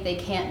people think they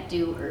can't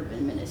do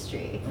urban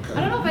ministry. Okay. I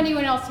don't know if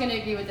anyone else is going to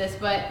agree with this,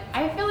 but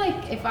I feel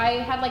like if I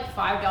had like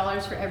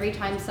 $5 for every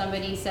time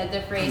somebody said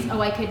the phrase,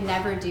 "Oh, I could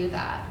never do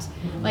that,"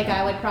 like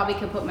I would probably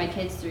could put my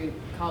kids through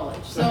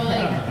college. So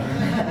like,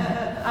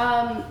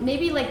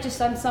 maybe like just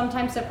I'm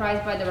sometimes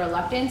surprised by the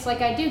reluctance.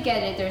 Like I do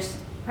get it. There's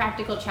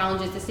practical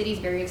challenges. The city's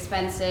very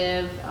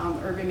expensive.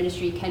 Urban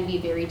ministry can be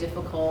very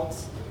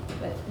difficult.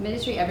 But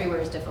ministry everywhere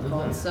is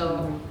difficult,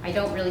 so I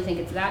don't really think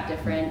it's that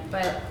different.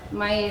 But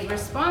my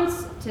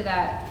response to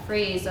that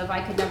phrase of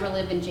I could never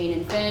live in Jane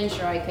and Finch,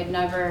 or I could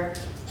never,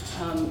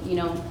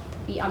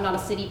 I'm not a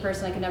city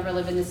person, I could never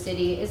live in the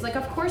city, is like,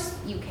 of course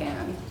you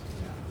can.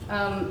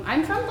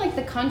 I'm from like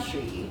the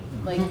country,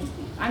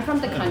 I'm from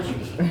the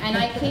country, and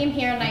I came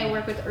here and I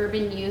work with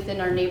urban youth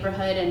in our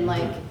neighborhood, and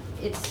like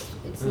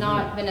it's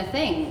not been a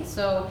thing.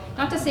 So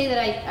not to say that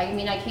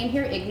I came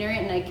here ignorant,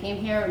 and I came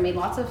here and made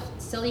lots of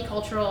silly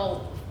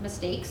cultural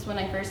mistakes when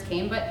I first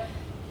came, but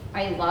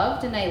I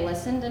loved and I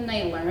listened and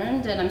I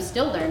learned, and I'm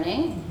still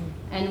learning,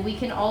 and we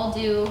can all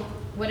do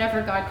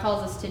whatever God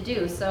calls us to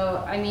do.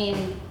 So I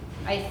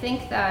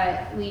think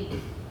that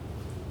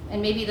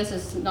and maybe this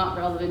is not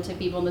relevant to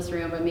people in this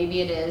room, but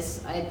maybe it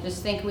is. I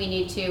just think we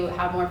need to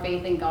have more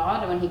faith in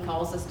God when he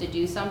calls us to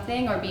do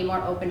something, or be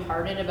more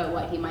open-hearted about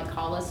what he might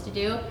call us to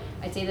do.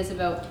 I'd say this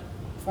about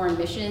foreign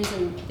missions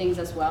and things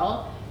as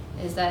well,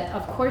 is that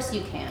of course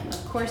you can.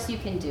 Of course you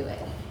can do it.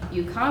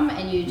 You come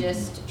and you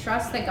just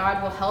trust that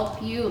God will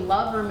help you.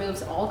 Love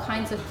removes all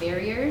kinds of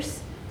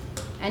barriers.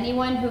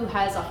 Anyone who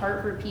has a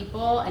heart for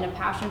people and a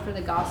passion for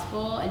the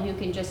gospel, and who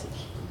can just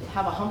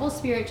have a humble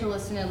spirit to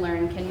listen and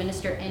learn, can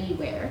minister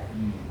anywhere.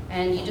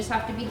 And you just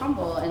have to be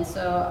humble. And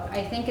so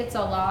I think it's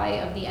a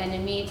lie of the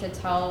enemy to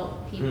tell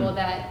people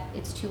that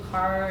it's too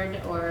hard,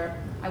 or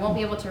I won't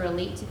be able to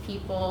relate to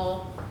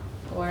people,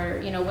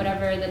 or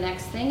whatever the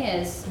next thing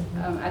is.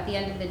 At the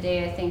end of the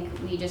day, I think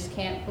we just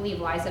can't believe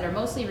lies that are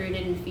mostly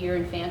rooted in fear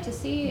and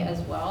fantasy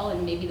as well,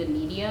 and maybe the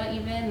media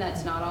even,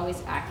 that's not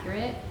always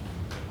accurate.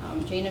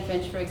 Jane and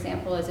Finch, for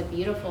example, is a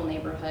beautiful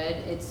neighborhood.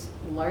 It's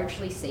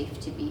largely safe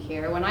to be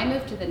here. When I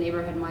moved to the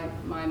neighborhood,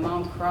 my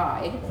mom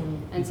cried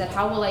and said,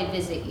 "How will I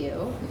visit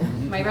you?"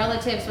 My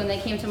relatives, when they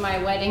came to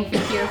my wedding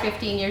here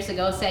 15 years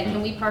ago, said,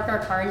 "Can we park our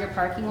car in your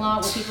parking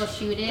lot? Will people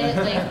shoot it?"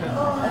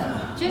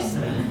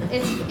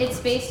 It's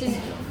based in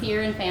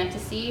fear and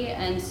fantasy.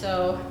 And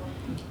so,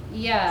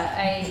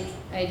 yeah,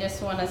 I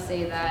just want to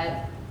say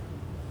that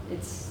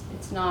it's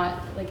not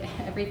like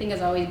everything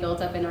is always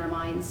built up in our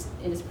minds.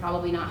 It is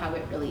probably not how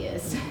it really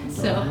is.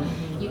 So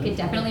you can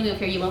definitely move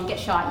here. You won't get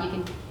shot. You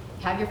can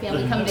have your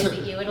family come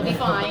visit you. It'll be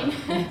fine.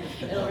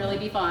 It'll really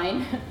be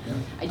fine.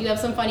 I do have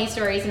some funny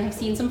stories and have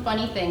seen some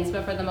funny things,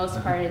 but for the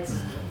most part, it's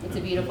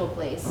a beautiful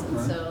place. And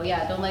so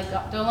yeah, don't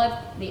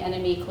let the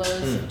enemy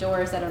close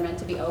doors that are meant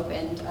to be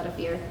opened out of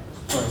fear.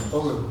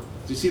 Olu.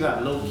 Do you see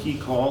that low-key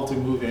call to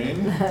move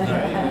in?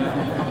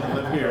 Right?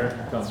 Live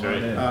here. That's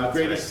right.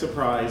 Greatest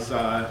surprise.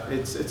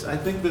 It's. I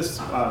think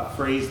this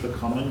phrase, "the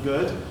common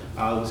good,"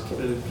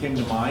 came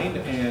to mind,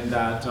 and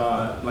that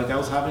I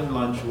was having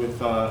lunch with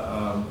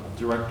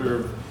director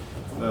of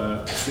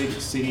the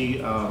city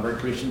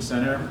recreation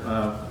center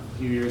a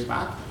few years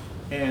back,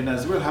 and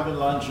as we were having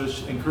lunch, I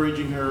was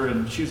encouraging her,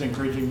 and she was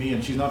encouraging me,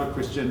 and she's not a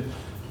Christian.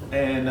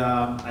 And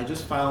I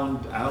just found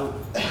out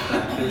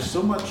that there's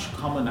so much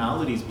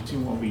commonalities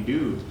between what we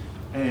do.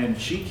 And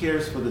she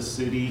cares for the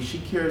city, she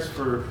cares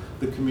for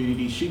the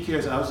community, she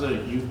cares, I was a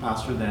youth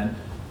pastor then,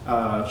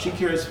 she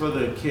cares for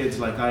the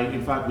kids.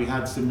 In fact, we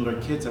had similar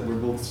kids that we're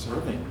both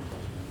serving.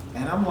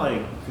 And I'm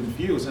like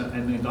confused, and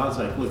then God's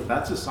like, look,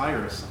 that's a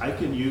Cyrus, I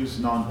can use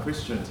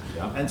non-Christians.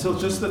 Yeah. And so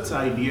just this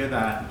idea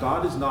that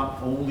God is not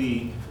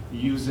only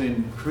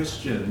using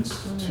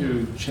Christians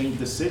to change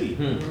the city.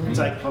 It's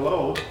like,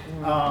 hello.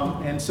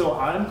 And so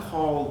I'm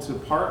called to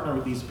partner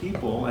with these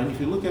people. And if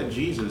you look at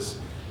Jesus,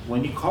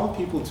 when you call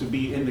people to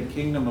be in the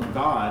kingdom of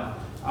God,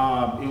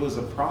 it was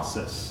a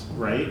process,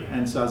 right?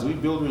 And so as we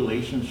build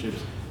relationships,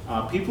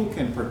 people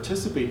can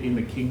participate in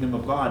the kingdom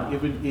of God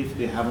even if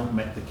they haven't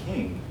met the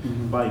King,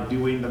 by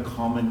doing the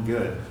common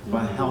good,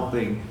 by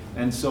helping.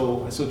 And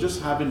so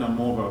just having a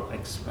more of an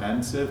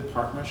expansive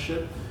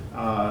partnership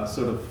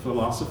sort of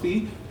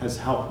philosophy has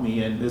helped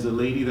me. And there's a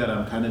lady that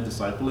I'm kind of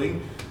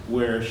discipling,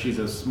 where she's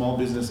a small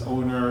business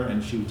owner,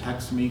 and she would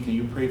text me, "Can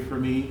you pray for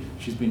me?"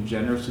 She's been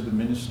generous to the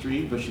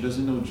ministry, but she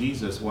doesn't know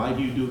Jesus. Why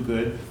do you do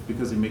good?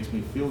 Because it makes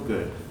me feel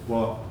good.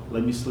 Well,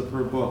 let me slip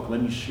her a book,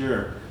 let me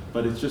share.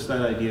 But it's just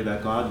that idea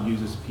that God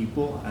uses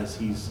people as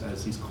he's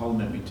calling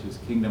them into his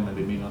kingdom, and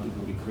they may not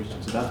even be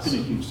Christians. So that's been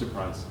a huge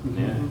surprise.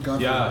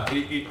 Yeah,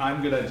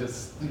 I'm gonna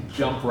just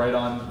jump right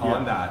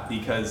on that,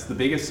 because the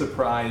biggest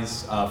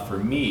surprise for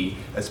me,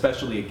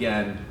 especially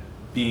again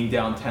being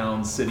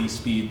downtown, city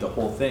speed, the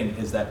whole thing,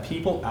 is that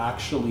people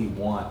actually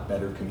want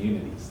better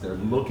communities. They're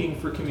looking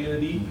for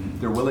community.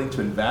 They're willing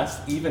to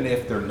invest, even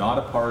if they're not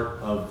a part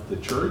of the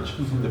church.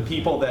 The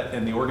people that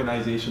and the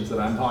organizations that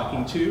I'm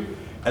talking to,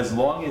 as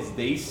long as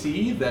they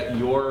see that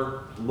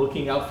you're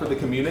looking out for the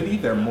community,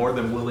 they're more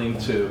than willing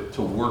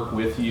to work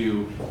with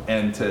you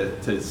and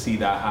to see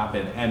that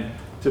happen. And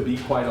to be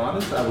quite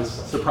honest, I was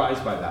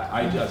surprised by that.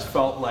 I just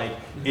felt like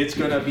it's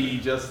going to be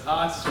just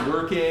us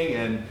working,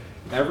 and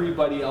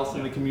everybody else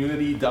in the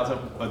community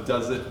doesn't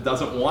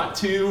want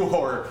to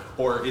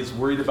or is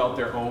worried about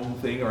their own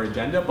thing or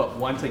agenda. But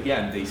once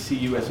again, they see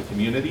you as a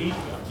community.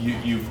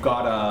 You've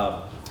got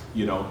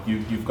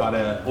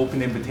an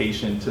open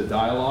invitation to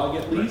dialogue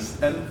at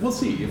least, and we'll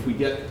see if we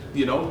get,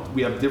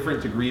 we have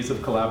different degrees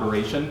of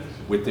collaboration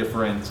with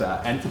different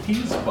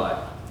entities,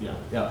 but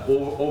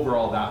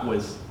overall that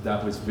was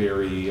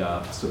very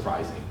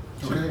surprising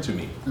to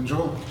me. And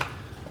Joel?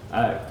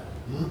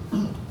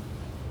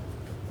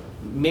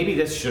 Maybe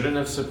this shouldn't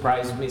have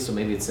surprised me, so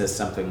maybe it says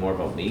something more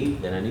about me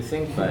than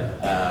anything, but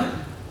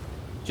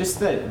just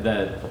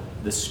the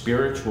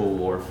spiritual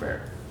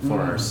warfare for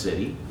our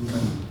city,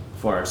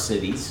 for our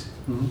cities.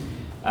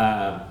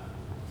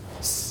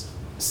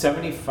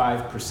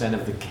 75%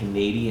 of the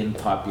Canadian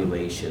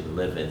population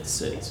live in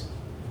cities.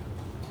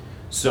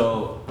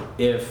 So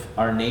if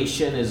our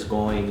nation is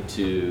going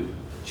to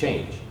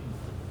change,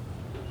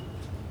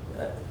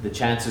 the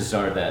chances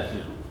are that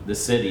the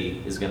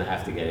city is going to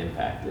have to get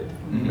impacted,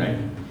 right?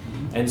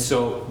 And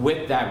so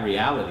with that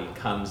reality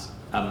comes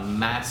a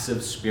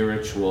massive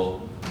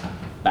spiritual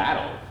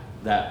battle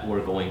that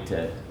we're going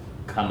to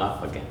come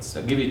up against.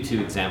 I'll give you 2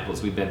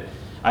 examples.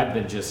 I've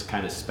been just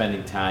kind of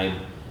spending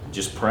time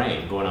just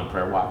praying, going on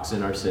prayer walks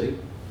in our city.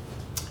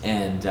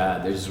 And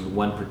there's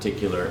one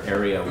particular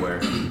area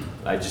where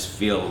I just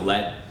feel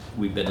led.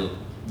 We've been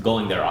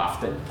going there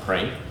often,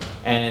 praying.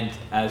 And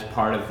as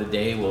part of the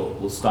day,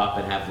 we'll stop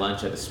and have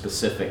lunch at a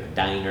specific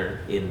diner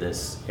in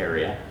this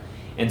area.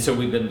 And so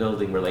we've been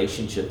building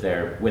relationship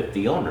there with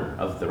the owner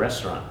of the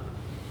restaurant.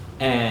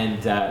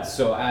 And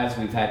so as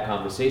we've had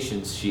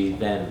conversations, she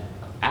then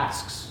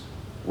asks,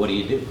 "What do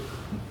you do?"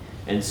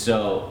 And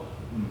so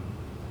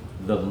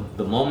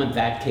the moment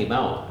that came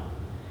out,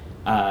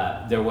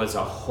 there was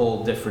a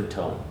whole different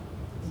tone.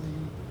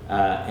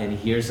 And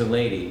here's a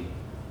lady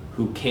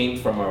who came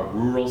from a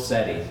rural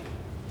setting,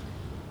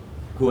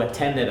 who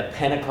attended a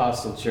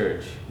Pentecostal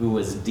church, who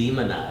was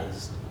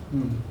demonized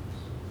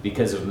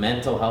because of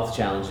mental health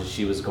challenges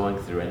she was going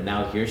through. And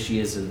now here she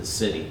is in the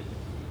city,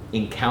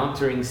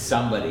 encountering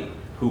somebody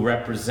who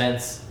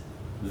represents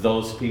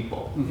those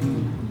people.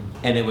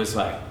 And it was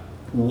like,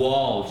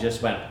 wall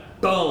just went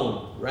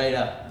boom, right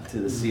up to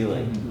the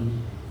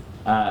ceiling.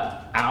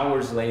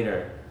 Hours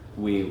later,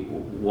 we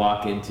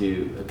walk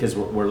into, because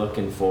we're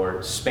looking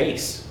for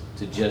space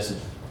to just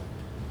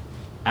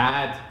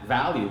add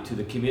value to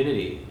the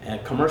community,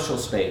 commercial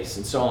space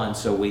and so on.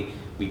 So we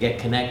get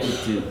connected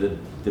to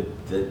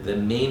the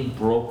main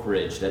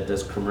brokerage that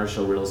does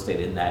commercial real estate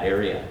in that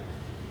area.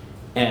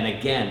 And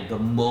again, the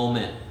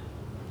moment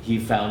he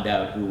found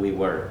out who we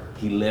were,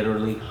 he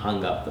literally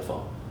hung up the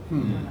phone.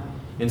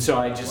 And so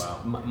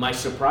my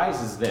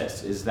surprise is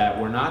this, is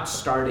that we're not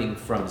starting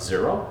from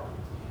 0,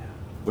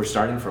 we're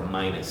starting from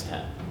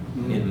 -10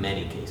 in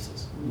many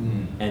cases.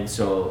 And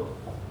so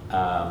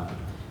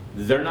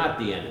they're not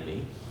the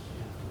enemy.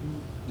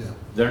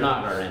 They're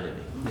not our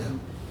enemy.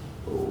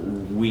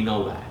 We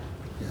know that.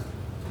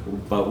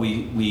 But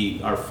we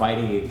are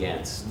fighting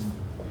against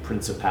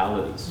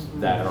principalities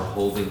that are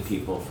holding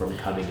people from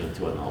coming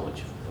into a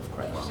knowledge of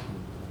Christ. Wow.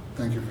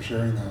 Thank you for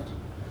sharing that.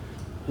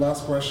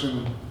 Last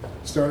question,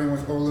 starting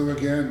with Olu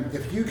again.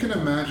 If you can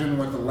imagine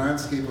what the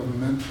landscape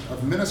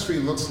of ministry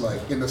looks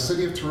like in the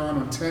city of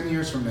Toronto 10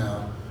 years from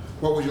now,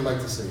 what would you like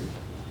to see?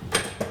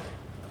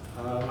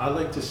 I'd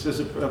like to see,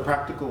 as a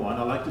practical one,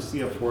 I'd like to see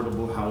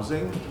affordable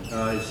housing.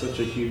 It's such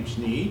a huge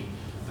need.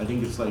 I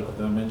think it's like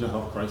the mental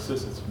health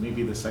crisis. It's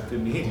maybe the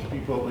second need.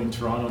 People in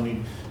Toronto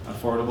need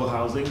affordable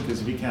housing,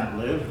 because if you can't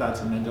live,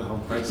 that's a mental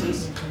health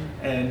crisis.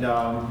 And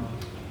I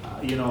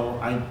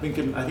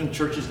think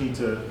churches need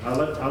to.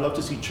 I love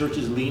to see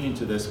churches lean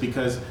into this,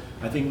 because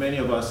I think many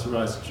of us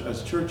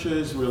as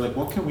churches, we're like,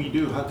 what can we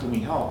do? How can we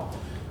help?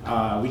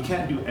 We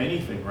can't do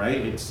anything, right?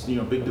 It's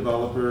big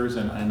developers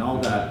and all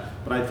that.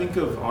 But I think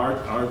of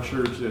our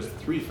church. There's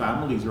 3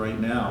 families right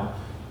now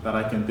that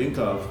I can think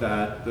of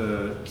that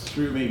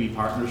through maybe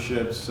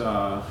partnerships,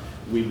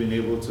 we've been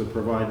able to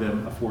provide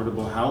them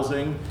affordable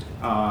housing.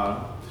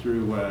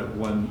 Through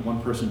one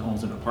person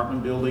owns an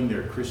apartment building,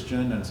 they're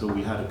Christian, and so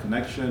we had a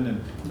connection,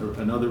 and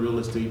another real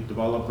estate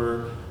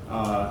developer,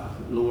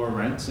 lower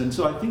rents. And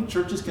so I think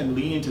churches can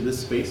lean into this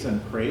space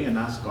and pray and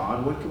ask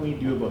God, what can we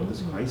do about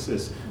this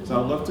crisis? So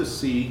I'd love to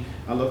see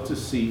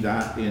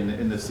that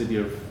in the city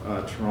of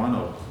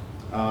Toronto.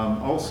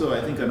 Also,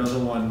 I think another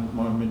one,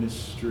 more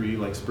ministry,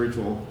 like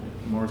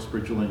more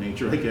spiritual in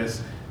nature, I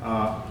guess.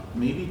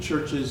 Maybe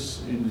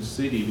churches in the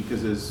city,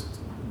 because there's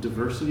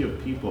diversity of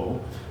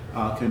people,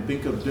 can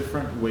think of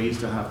different ways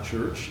to have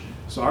church.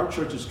 So our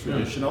church is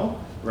traditional,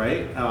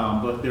 right?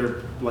 But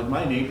they're like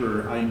my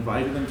neighbor. I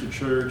invited them to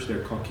church.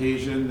 They're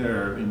Caucasian.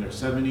 They're in their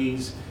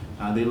 70s.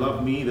 They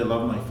love me. They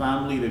love my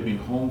family. They've been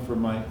home for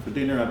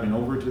dinner. I've been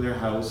over to their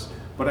house.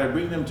 But I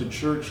bring them to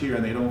church here,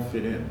 and they don't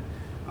fit in.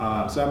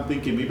 So I'm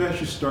thinking maybe I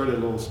should start a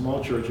little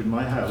small church in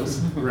my house,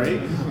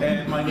 right?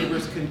 And my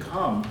neighbors can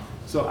come.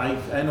 So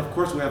and of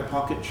course we have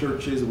pocket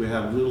churches, we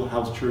have little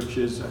house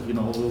churches,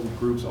 little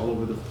groups all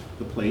over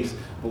the place.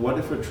 But what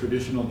if a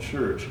traditional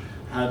church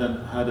had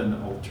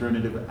an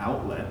alternative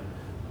outlet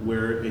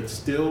where it's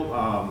still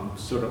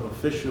sort of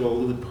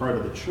official part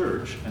of the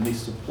church, and they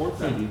support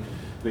that?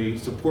 They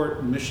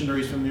support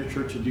missionaries from their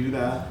church to do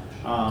that.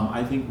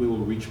 I think we will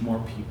reach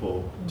more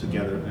people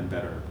together and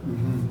better.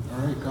 Mm-hmm.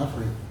 All right,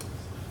 Godfrey.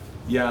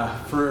 Yeah,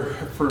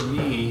 for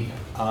me,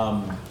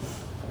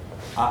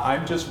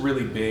 I'm just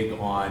really big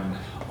on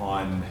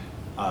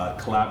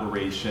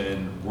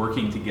collaboration,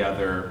 working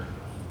together,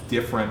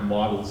 different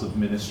models of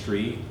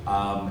ministry.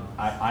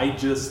 I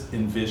just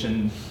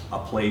envision a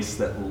place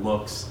that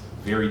looks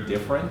very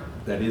different,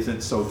 that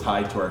isn't so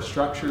tied to our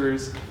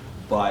structures,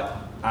 but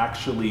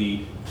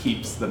actually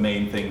keeps the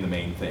main thing,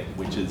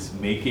 which is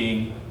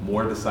making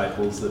more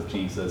disciples of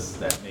Jesus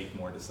that make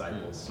more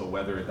disciples. So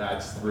whether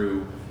that's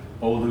through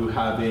Olu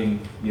having,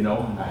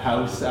 a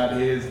house at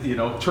his,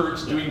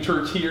 church, doing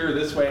church here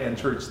this way and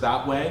church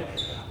that way.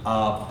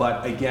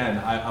 But again,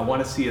 I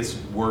want to see us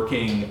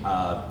working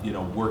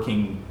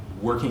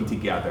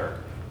together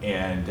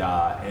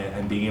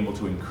and being able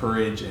to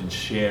encourage and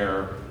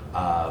share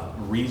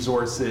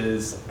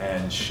resources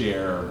and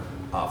share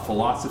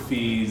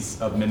philosophies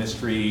of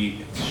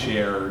ministry,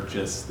 share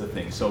just the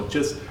thing. So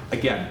just,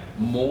 again,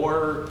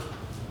 more,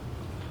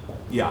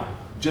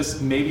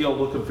 just maybe it'll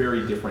look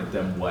very different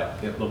than what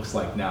it looks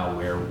like now,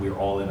 where we're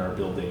all in our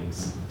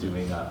buildings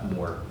doing a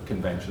more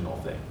conventional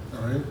thing.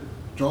 All right.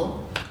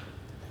 Joel?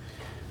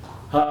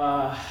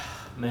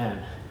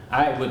 Man,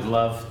 I would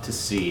love to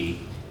see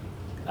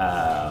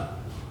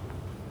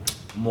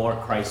more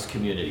Christ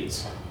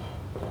communities.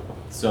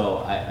 So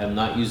I'm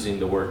not using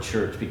the word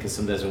church, because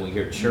sometimes when we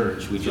hear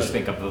church, we just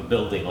think of a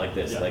building like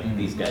this, like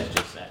these guys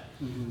just said.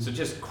 So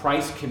just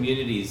Christ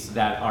communities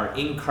that are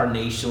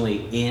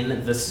incarnationally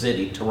in the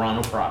city,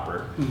 Toronto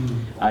proper.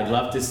 I'd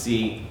love to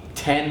see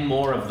 10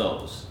 more of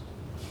those.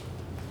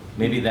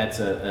 Maybe that's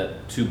a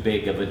too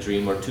big of a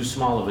dream or too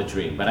small of a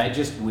dream, but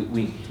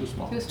we Too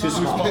small. Too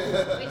small.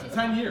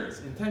 10 years.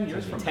 In 10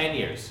 years from 10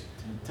 years.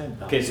 10.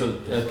 Okay, so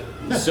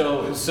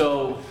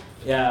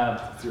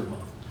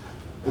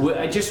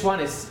I just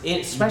want to,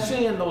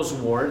 especially in those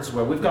wards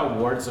where we've got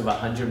wards of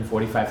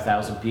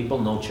 145,000 people,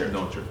 no church.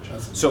 No church.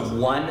 So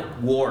one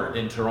ward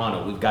in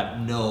Toronto, we've got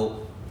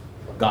no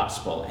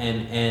gospel,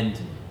 and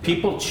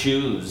people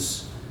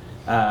choose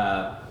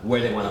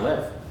where they want to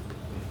live.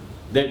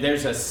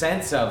 There's a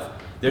sense of,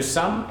 there's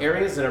some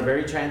areas that are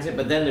very transient,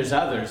 but then there's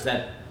others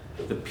that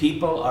the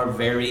people are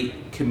very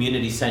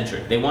community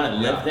centric. They want to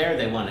live there.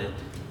 They want to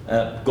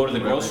go to the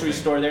grocery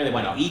store there. They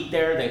want to eat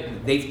there.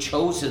 They've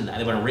chosen that.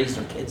 They want to raise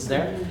their kids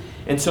there,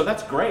 and so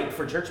that's great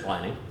for church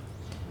planning.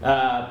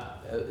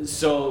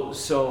 So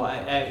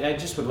I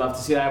just would love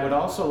to see that. I would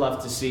also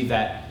love to see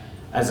that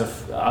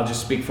I'll just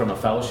speak from a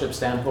fellowship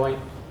standpoint,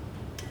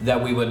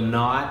 that we would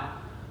not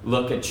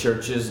look at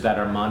churches that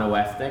are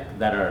mono-ethnic,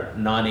 that are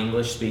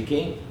non-English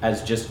speaking,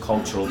 as just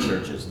cultural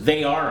churches.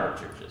 They are our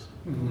churches.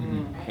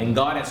 And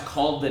God has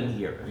called them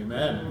here.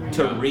 Amen.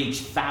 To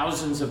reach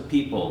thousands of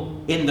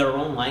people in their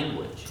own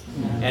language.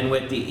 And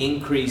with the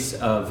increase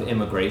of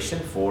immigration,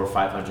 400,000 or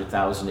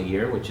 500,000 a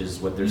year, which is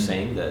what they're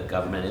saying the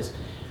government is,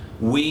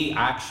 we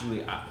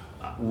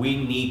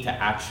need to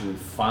actually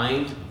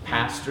find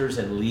pastors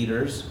and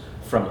leaders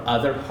from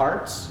other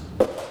parts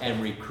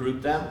and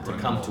recruit them to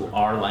come to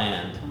our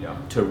land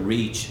to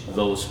reach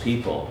those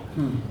people.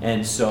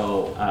 And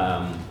so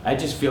I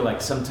just feel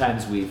like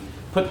sometimes we've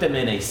put them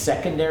in a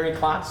secondary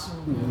class.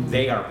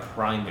 They are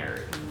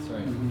primary. That's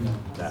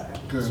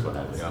right. That's what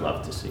I would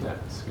love to see.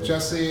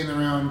 Jessie, in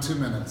around 2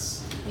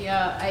 minutes.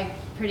 Yeah, I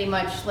pretty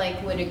much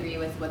would agree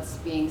with what's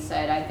being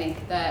said. I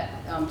think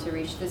that to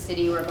reach the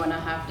city, we're going to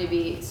have to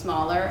be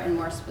smaller and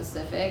more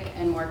specific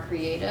and more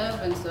creative.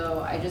 And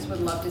so I just would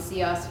love to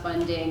see us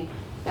funding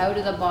out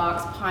of the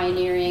box,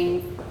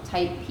 pioneering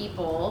type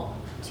people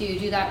to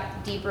do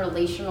that deep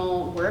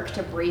relational work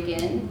to break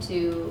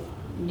into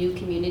new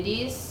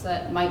communities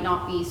that might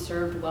not be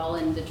served well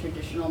in the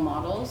traditional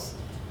models.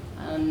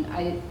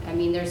 I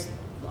mean,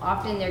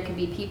 there could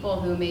be people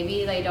who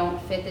maybe they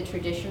don't fit the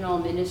traditional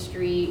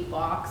ministry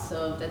box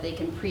of that they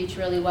can preach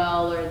really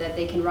well or that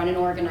they can run an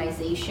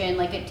organization.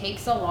 It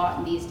takes a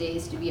lot these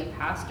days to be a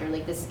pastor,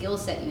 the skill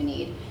set you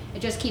need. It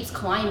just keeps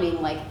climbing.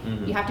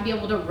 You have to be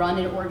able to run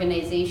an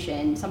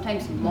organization,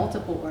 sometimes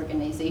multiple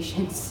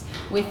organizations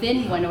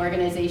within one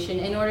organization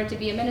in order to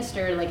be a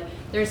minister.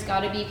 There's got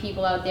to be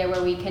people out there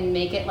where we can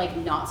make it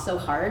not so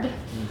hard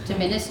to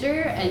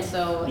minister. And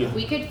so if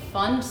we could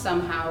fund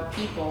somehow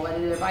people,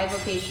 whether they're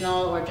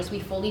bivocational or just we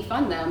fully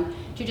fund them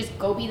to just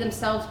go be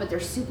themselves, but they're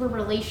super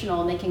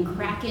relational and they can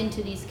crack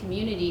into these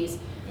communities.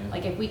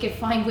 Like if we could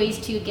find ways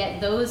to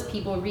get those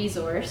people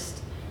resourced,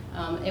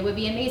 it would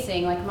be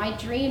amazing. Like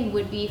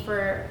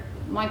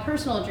my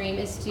personal dream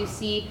is to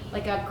see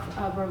like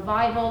a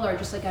revival or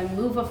just like a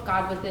move of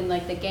God within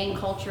like the gang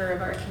culture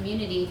of our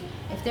community.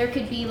 If there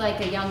could be like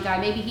a young guy,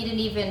 maybe he didn't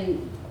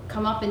even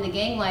come up in the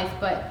gang life,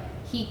 but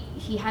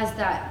he has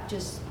that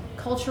just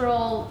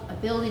cultural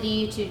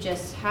ability to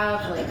just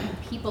have like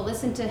people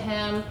listen to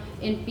him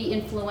and be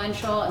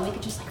influential, and we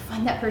could just like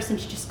find that person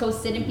to just go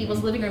sit in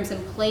people's living rooms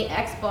and play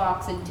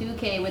Xbox and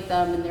 2K with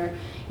them, and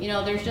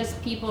there's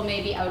just people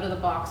maybe out of the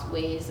box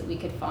ways that we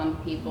could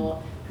fund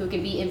people who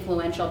can be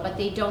influential, but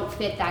they don't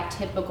fit that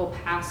typical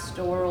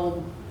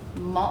pastoral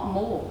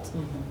mold.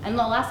 And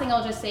the last thing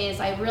I'll just say is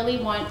I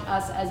really want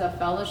us as a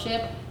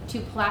fellowship to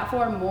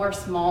platform more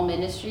small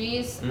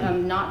ministries,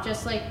 not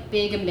just like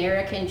big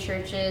American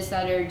churches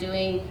that are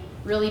doing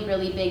really,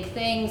 really big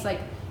things.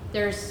 Like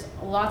there's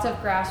lots of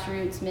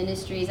grassroots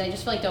ministries I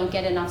just feel like don't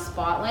get enough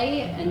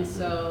spotlight, and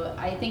so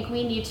I think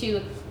we need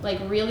to like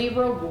really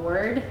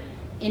reward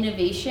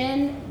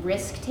innovation,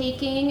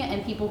 risk-taking,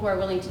 and people who are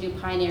willing to do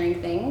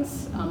pioneering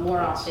things more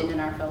often in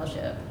our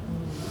fellowship.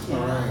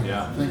 All right.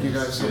 Yeah. Thank you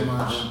guys so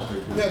much.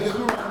 Yeah, give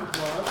them a round of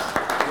applause.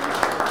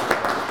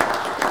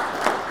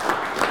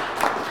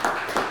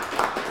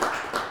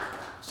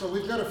 So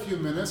we've got a few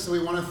minutes, so we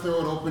want to throw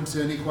it open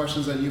to any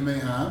questions that you may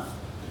have.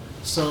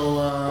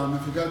 So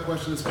if you've got a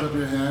question, just put up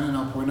your hand and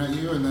I'll point at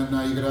you, and then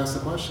you could ask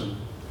the question.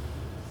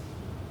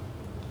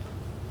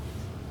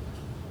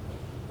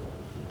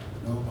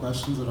 No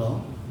questions at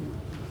all?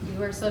 You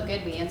were so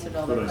good, we answered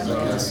all the questions.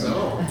 I guess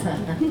so.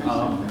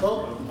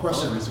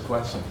 Question. There's a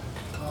question.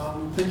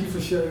 Thank you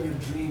for sharing your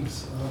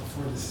dreams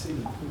for the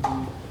city.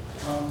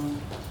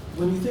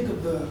 When you think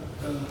of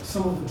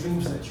some of the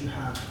dreams that you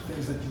have,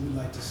 things that you would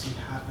like to see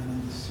happen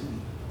in the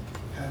city,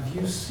 have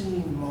you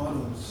seen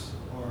models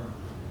or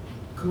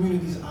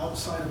communities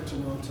outside of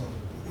Toronto,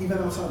 even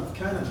outside of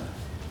Canada,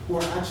 who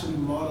are actually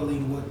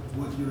modeling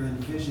what you're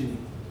envisioning?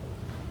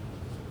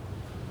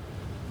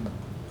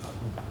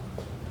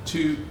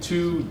 To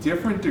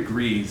different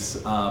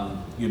degrees, a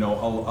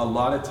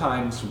lot of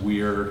times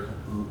we're,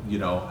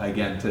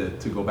 again,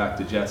 to go back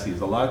to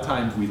Jessie's, a lot of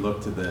times we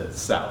look to the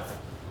south,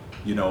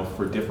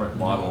 for different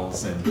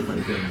models and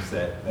different things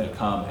that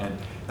come.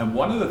 And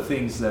one of the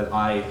things that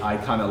I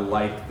kind of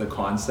like the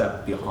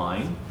concept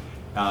behind,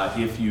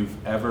 if you've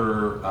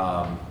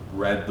ever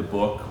read the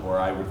book, or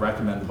I would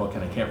recommend the book,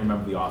 and I can't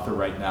remember the author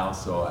right now,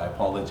 so I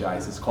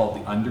apologize, it's called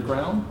The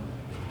Underground.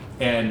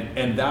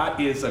 And that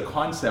is a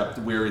concept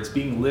where it's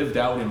being lived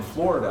out in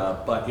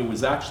Florida, but it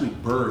was actually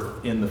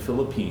birthed in the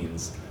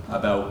Philippines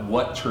about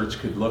what church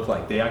could look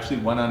like. They actually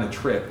went on a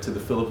trip to the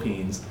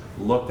Philippines,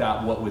 looked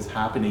at what was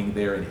happening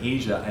there in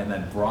Asia, and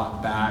then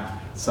brought back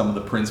some of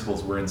the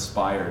principles were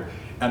inspired.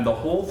 And the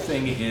whole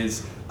thing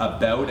is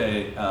about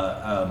a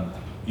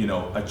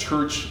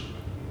church,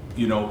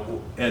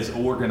 as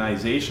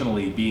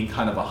organizationally being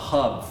kind of a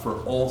hub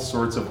for all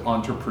sorts of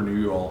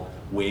entrepreneurial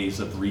ways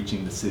of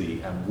reaching the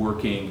city and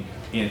working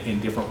in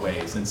different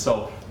ways. And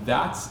so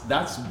that's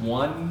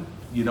one,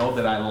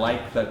 that I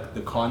like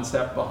the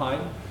concept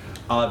behind.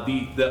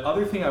 The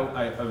other thing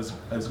I was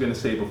going to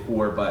say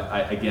before, but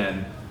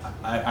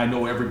I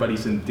know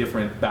everybody's in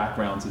different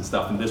backgrounds and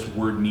stuff, and this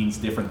word means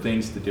different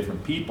things to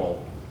different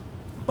people,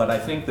 but I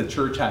think the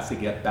church has to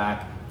get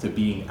back to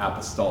being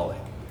apostolic.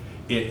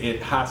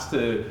 It has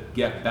to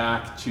get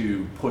back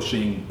to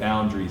pushing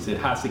boundaries. It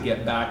has to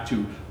get back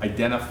to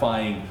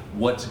identifying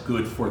what's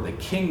good for the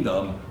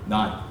kingdom,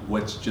 not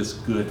what's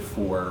just good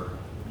for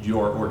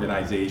your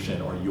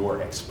organization or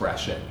your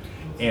expression.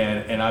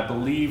 And I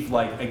believe,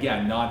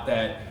 not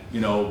that,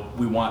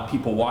 we want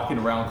people walking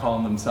around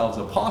calling themselves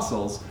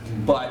apostles,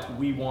 but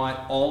we want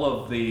all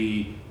of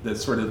the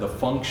sort of the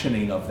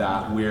functioning of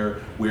that where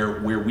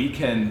we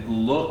can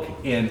look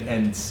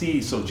and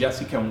see, so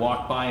Jessie can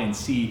walk by and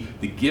see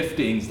the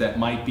giftings that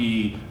might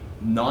be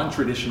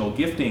non-traditional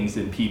giftings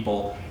in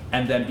people,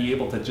 and then be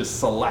able to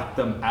just select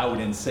them out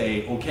and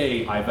say,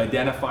 okay, I've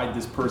identified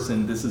this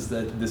person, this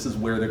is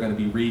where they're going to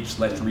be reached,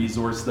 let's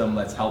resource them,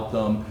 let's help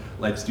them,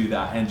 let's do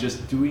that. And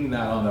just doing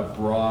that on a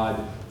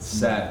broad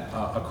set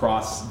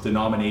across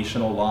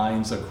denominational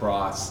lines,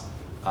 across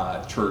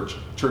church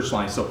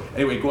lines. So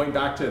anyway, going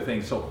back to the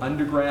thing, so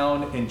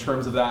Underground, in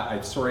terms of that,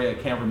 I'm sorry I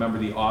can't remember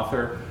the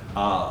author.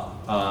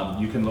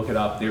 You can look it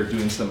up. They're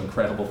doing some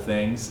incredible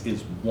things.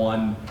 Is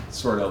one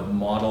sort of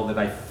model that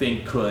I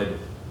think could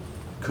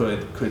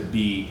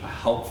be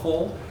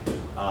helpful.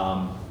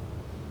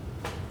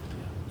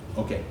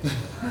 Okay.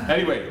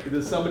 Anyway,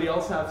 does somebody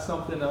else have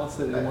something else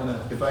that they want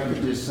to? If I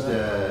could just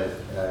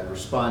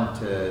respond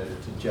to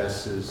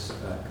Jessie's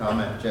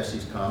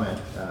comment.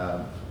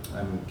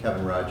 I'm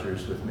Kevin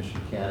Rogers with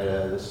Mission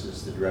Canada. This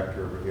is the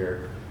director over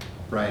here,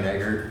 Brian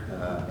Eggert.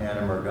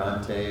 Anna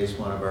Morgante is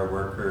one of our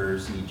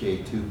workers.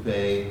 EJ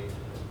Tupe,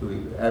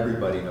 who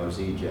everybody knows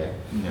EJ.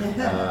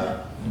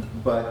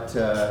 But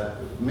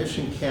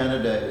Mission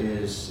Canada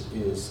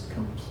is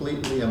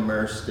completely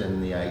immersed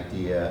in the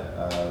idea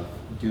of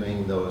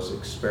doing those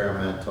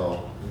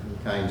experimental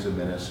kinds of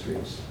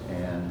ministries.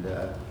 And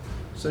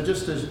So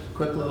just a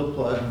quick little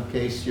plug in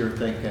case you're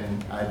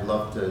thinking, I'd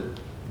love to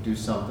do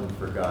something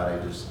for God,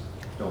 I just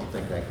don't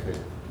think I could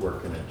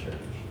work in a church.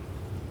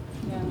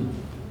 Yeah.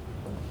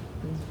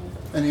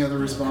 Any other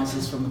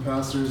responses from the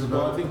pastors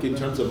about? Well, I think in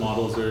terms of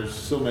models, there's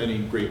so many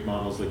great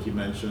models, like you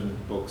mentioned,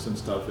 books and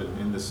stuff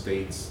in the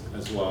States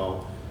as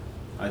well.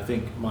 I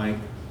think my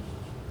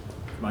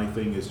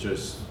thing is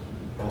just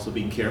also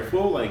being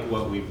careful, like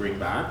what we bring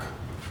back,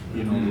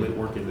 you know,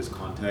 work in this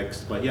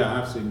context. But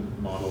yeah, I've seen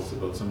models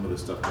about some of the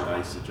stuff that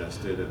I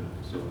suggested, and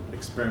so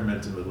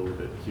experimenting a little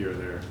bit here or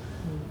there.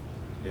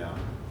 Yeah.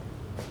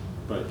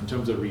 But in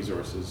terms of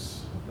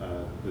resources,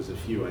 there's a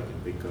few I can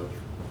think of.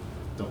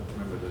 Don't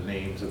remember the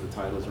names of the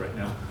titles right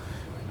now.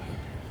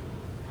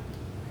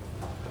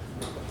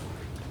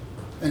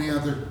 Any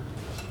other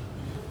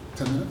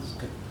 10 minutes?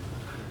 Okay.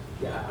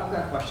 Yeah, I've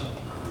got a question.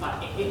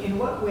 In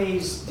what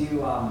ways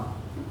do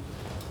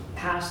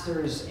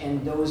pastors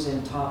and those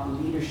in top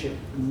leadership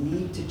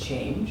need to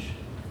change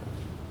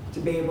to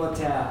be able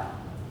to,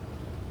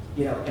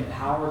 you know,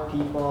 empower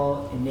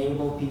people,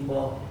 enable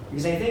people?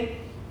 Because I think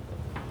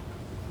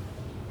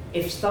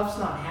if stuff's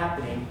not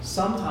happening,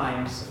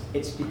 sometimes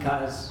it's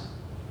because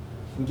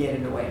we get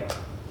in the way.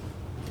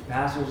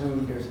 Pastors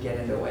and leaders get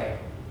in the way.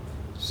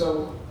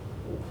 So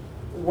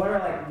what are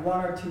like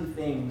one or two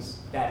things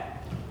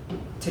that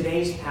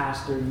today's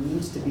pastor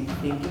needs to be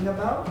thinking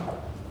about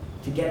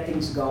to get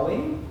things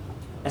going,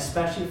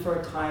 especially for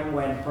a time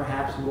when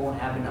perhaps we won't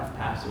have enough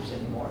pastors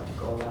anymore to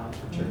go around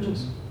for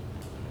churches?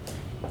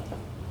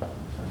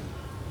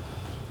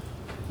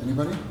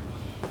 Anybody?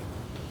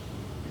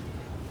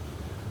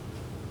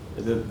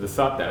 The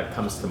thought that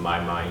comes to my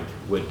mind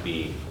would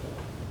be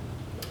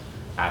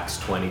Acts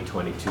 20,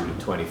 22 to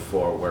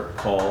 24, where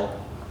Paul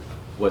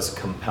was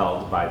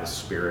compelled by the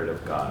Spirit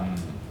of God.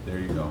 There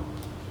you go.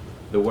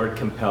 The word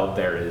compelled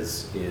there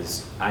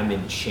is I'm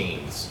in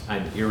chains.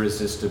 I'm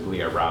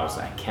irresistibly aroused.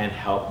 I can't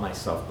help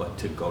myself but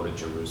to go to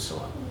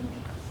Jerusalem.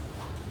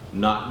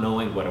 Not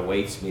knowing what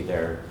awaits me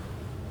there,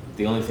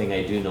 the only thing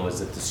I do know is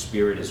that the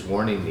Spirit is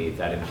warning me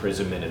that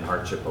imprisonment and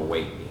hardship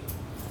await me.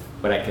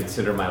 But I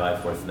consider my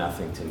life worth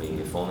nothing to me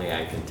if only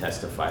I can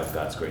testify of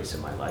God's grace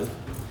in my life.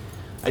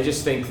 I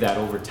just think that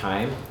over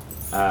time,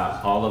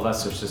 all of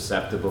us are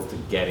susceptible to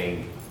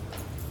getting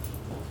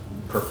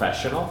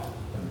professional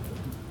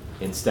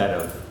instead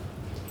of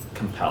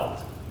compelled.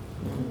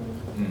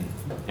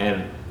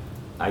 And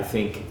I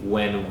think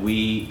when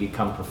we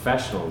become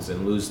professionals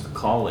and lose the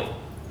calling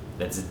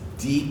that's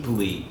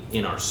deeply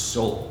in our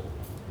soul,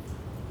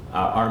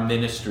 our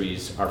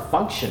ministries are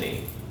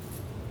functioning,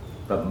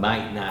 but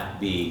might not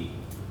be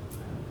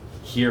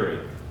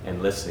hearing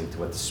and listening to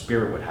what the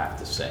Spirit would have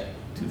to say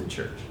to the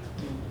church.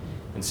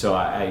 And so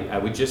I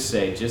would just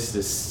say, just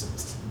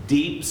this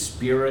deep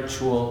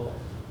spiritual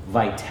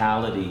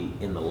vitality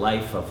in the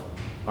life of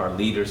our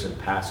leaders and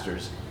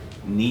pastors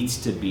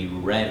needs to be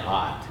red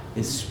hot,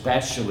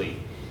 especially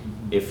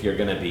if you're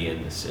going to be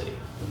in the city.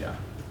 Yeah.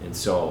 And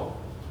so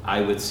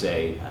I would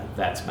say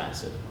that's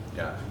massive.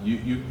 Yeah.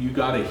 You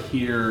got to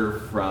hear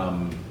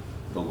from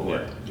the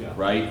Lord, Yeah.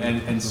 right?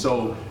 And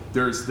so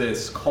there's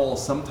this call.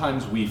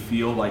 Sometimes we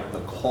feel like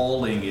the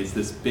calling is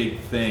this big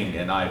thing,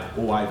 and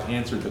I've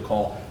answered the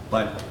call,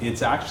 but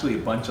it's actually a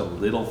bunch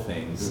of little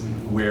things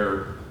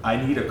where I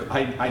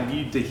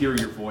need to hear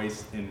your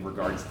voice in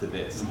regards to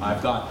this.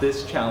 I've got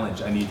this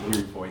challenge. I need to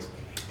hear your voice.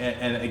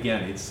 And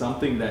again, it's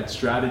something that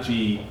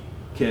strategy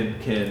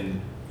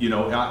can you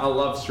know. I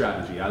love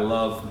strategy. I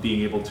love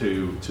being able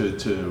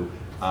to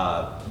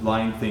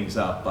line things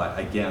up. But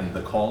again,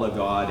 the call of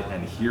God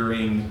and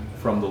hearing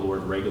from the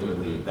Lord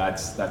regularly,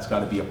 that's got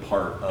to be a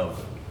part of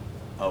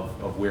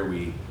where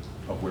we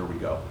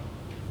go.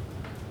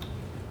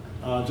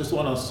 Just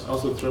want to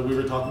also throw, we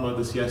were talking about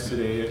this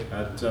yesterday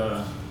at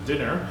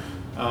dinner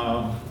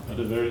at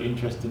a very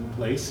interesting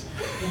place.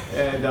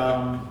 And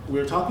we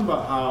were talking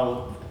about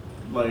how,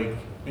 like,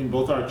 in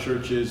both our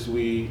churches,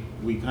 we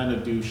kind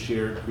of do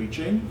shared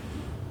preaching.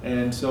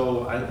 And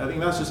so I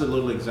think that's just a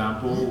little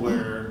example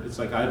where it's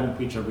like I don't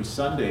preach every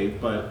Sunday,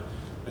 but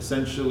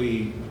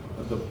essentially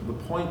the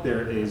point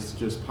there is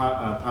just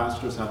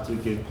pastors have to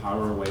give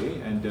power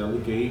away and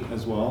delegate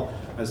as well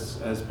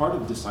as part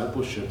of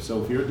discipleship.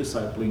 So if you're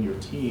discipling your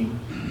team,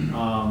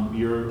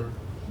 you're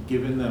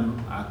giving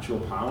them actual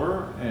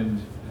power,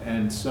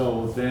 and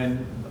so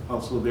then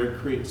also they're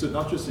so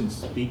not just in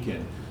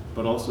speaking,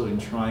 but also in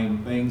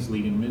trying things,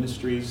 leading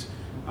ministries.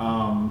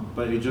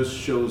 But it just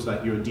shows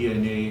that your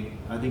DNA,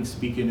 I think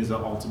speaking is the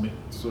ultimate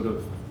sort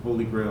of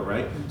holy grail,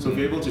 right? So if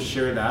you're able to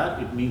share that,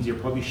 it means you're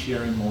probably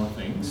sharing more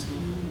things.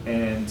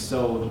 And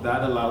so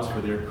that allows for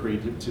their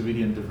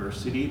creativity and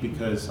diversity,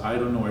 because I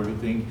don't know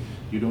everything,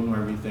 you don't know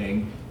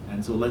everything,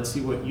 and so let's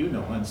see what you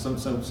know. And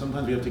sometimes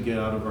we have to get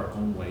out of our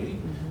own way,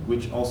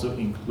 which also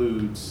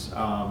includes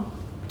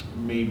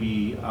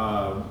maybe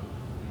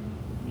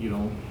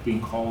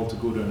being called to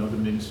go to another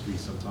ministry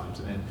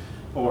sometimes,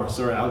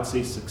 I would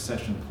say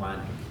succession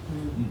planning,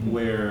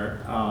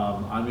 where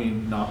I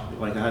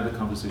had the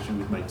conversation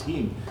with my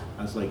team.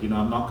 I was like,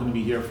 I'm not going to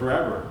be here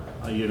forever,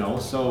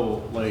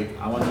 so like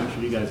I want to make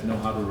sure you guys know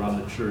how to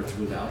run the church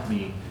without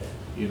me,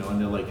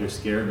 and they're like, you're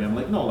scaring me. I'm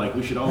like, no, like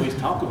we should always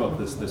talk about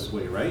this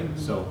way, right?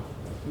 So,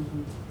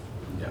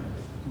 yeah.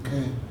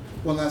 Okay.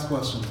 One last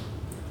question.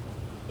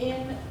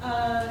 In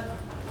an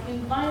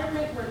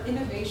environment where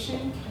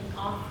innovation can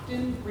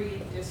often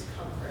breed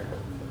discomfort,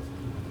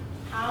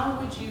 how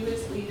would you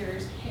as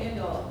leaders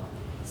handle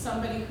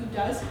somebody who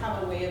does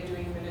have a way of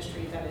doing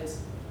ministry that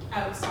is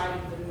outside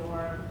of the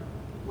norm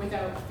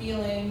without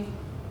feeling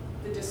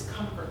the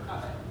discomfort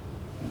of it?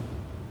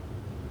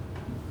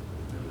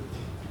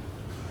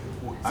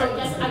 So I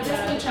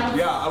guess the challenge.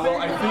 Yeah,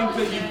 well, I think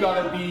that you've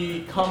got to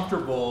be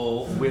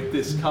comfortable with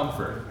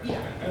discomfort.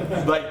 Yeah.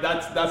 Like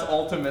that's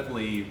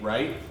ultimately,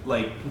 right?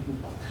 Like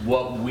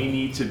what we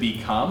need to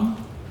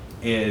become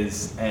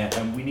is,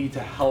 and we need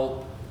to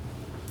help,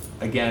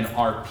 again,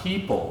 our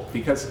people,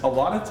 because a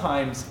lot of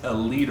times a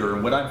leader,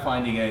 and what I'm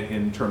finding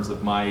in terms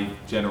of my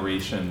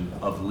generation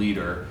of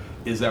leader,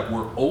 is that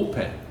we're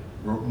open.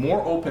 We're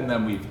more open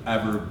than we've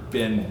ever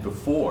been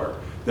before.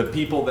 The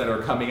people that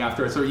are coming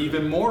after us are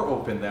even more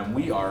open than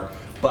we are.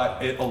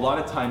 But a lot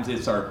of times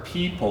it's our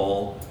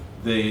people,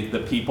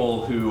 the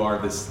people who are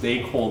the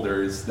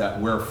stakeholders, that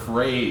we're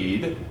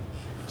afraid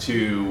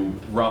to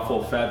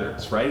ruffle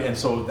feathers, right? And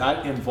so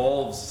that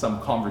involves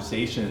some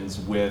conversations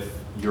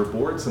with your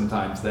board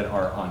sometimes that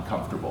are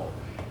uncomfortable.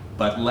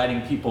 But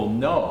letting people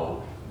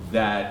know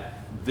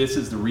that this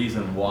is the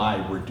reason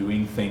why we're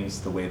doing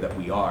things the way that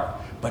we are.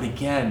 But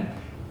again,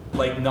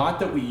 like, not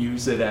that we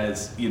use it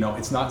as,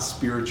 it's not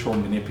spiritual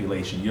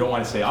manipulation. You don't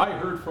want to say, I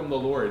heard from the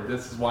Lord,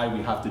 this is why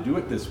we have to do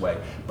it this way.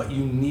 But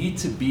you need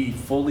to be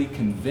fully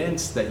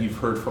convinced that you've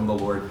heard from the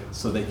Lord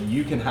so that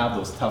you can have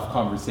those tough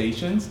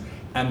conversations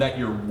and that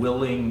you're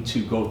willing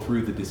to go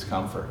through the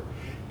discomfort.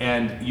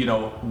 And,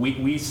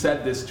 we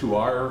said this to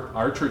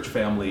our church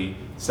family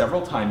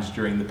several times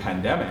during the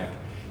pandemic,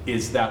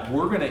 is that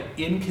we're going to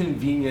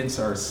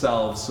inconvenience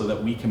ourselves so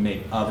that we can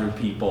make other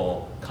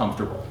people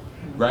comfortable.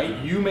 Right?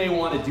 You may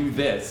want to do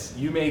this.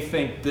 You may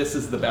think this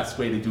is the best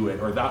way to do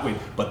it or that way,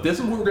 but this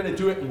is what we're going to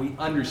do it, and we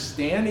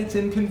understand it's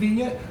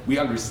inconvenient. We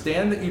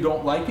understand that you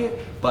don't like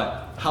it,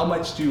 but how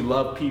much do you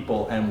love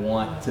people and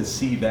want to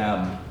see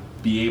them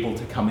be able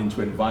to come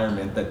into an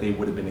environment that they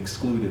would have been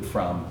excluded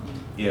from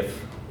if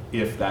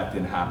that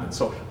didn't happen?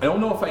 So I don't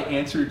know if I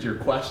answered your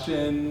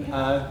question,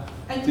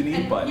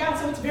 Denise, but yeah,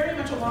 so it's very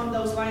much along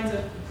those lines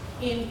of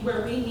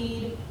where we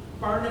need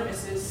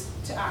Barnabases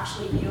to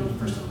actually yield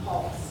for some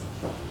Pauls.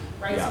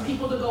 Right? Yeah. Some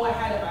people to go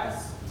ahead of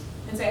us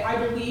and say,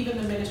 I believe in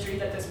the ministry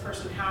that this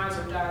person has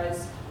or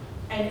does.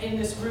 And in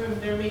this room,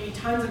 there may be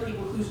tons of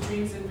people whose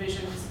dreams and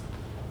visions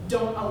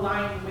don't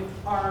align with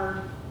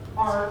our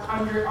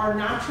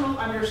natural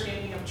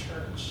understanding of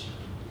church.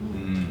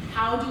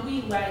 How do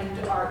we lend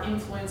our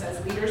influence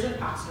as leaders and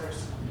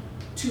pastors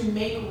to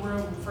make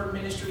room for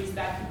ministries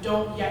that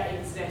don't yet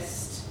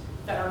exist,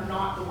 that are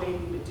not the way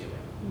we would do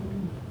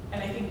it?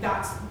 And I think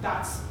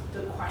that's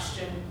the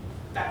question,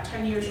 that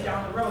 10 years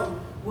down the road,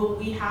 will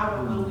we have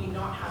or will we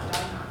not have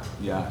done that?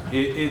 Yeah,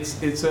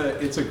 it's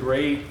a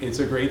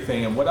great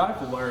thing. And what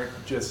I've learned,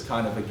 just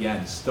kind of,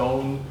 again,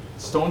 Stone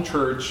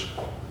Church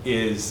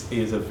is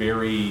a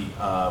very,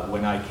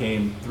 when I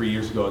came 3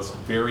 years ago, it's a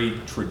very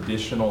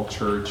traditional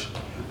church.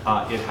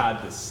 It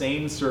had the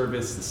same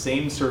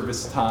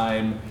service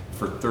time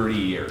for 30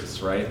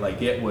 years, right?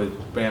 Like it would,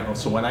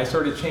 so when I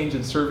started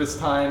changing service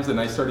times and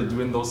I started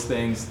doing those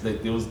things,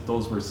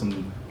 those were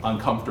some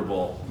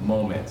uncomfortable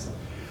moments.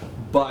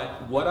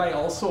 But what I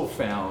also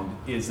found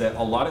is that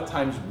a lot of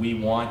times we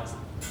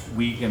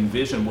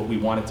envision what we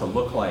want it to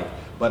look like,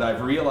 but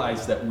I've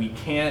realized that we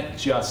can't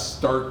just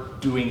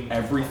start doing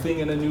everything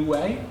in a new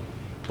way.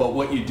 But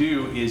what you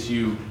do is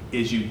you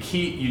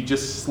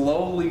just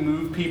slowly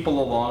move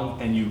people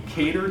along and you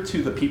cater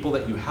to the people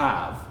that you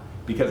have.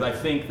 Because I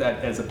think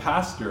that as a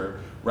pastor,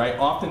 right,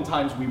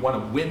 oftentimes we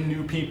want to win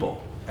new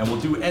people and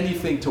we'll do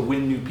anything to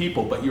win new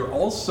people, but you're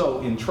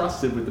also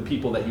entrusted with the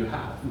people that you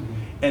have.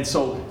 And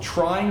so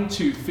trying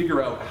to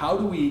figure out how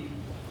do we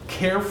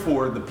care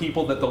for the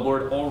people that the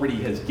Lord already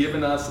has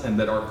given us and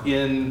that are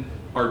in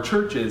our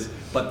churches,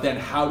 but then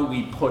how do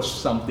we push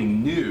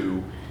something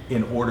new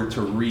in order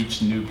to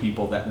reach new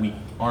people that we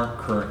aren't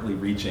currently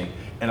reaching?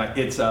 And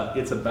it's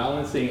a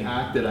balancing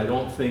act that I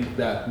don't think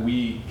that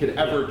we could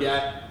ever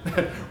get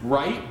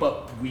right,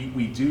 but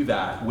we do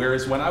that.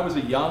 Whereas when I was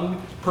a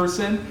young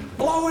person,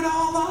 blow it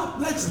all up,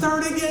 let's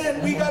start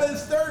again, we gotta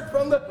start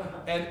from the,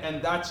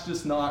 and that's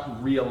just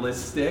not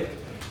realistic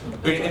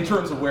in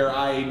terms of where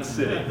I'm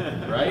sitting,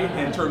 right?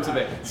 In terms of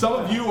it. Some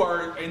of you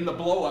are in the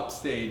blow up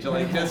stage,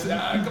 like just,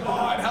 come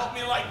on, help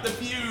me light the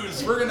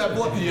fuse, we're gonna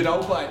blow,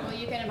 but. Well,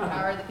 you can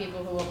empower the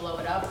people who will blow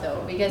it up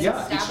though, because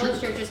Yeah,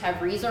 established churches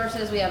have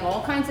resources, we have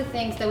all kinds of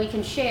things that we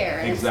can share.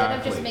 And instead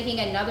of just making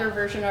another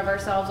version of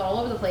ourselves all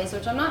over the place,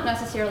 which I'm not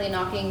necessarily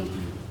knocking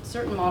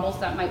certain models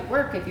that might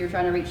work if you're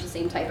trying to reach the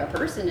same type of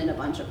person in a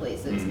bunch of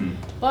places.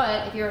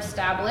 But if you're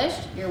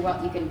established, you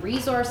can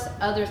resource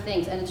other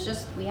things, and it's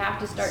just, we have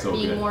to start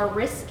being more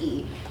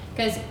risky.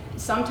 Because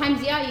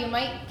sometimes, you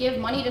might give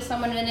money to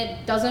someone and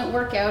it doesn't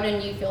work out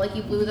and you feel like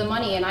you blew the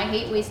money, and I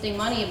hate wasting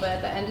money, but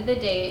at the end of the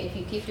day, if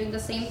you keep doing the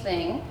same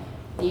thing,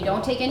 and you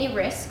don't take any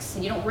risks,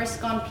 and you don't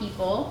risk on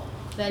people,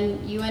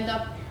 then you end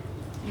up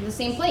in the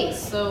same place.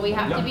 So we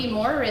have to be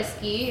more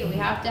risky. We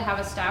have to have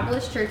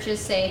established churches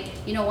say,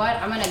 you know what,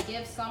 I'm going to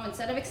give some,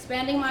 instead of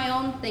expanding my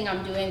own thing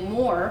I'm doing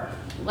more,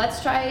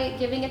 let's try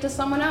giving it to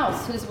someone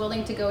else who's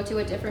willing to go to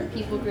a different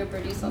people group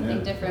or do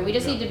something different. We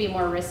just need to be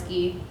more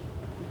risky.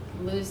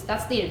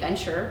 That's the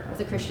adventure of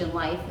the Christian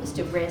life, is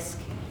to risk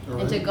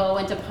and to go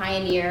and to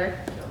pioneer.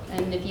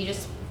 And if you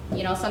just,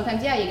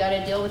 sometimes, you got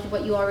to deal with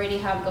what you already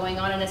have going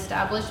on and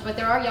established, but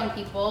there are young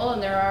people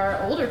and there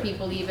are older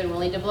people even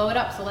willing to blow it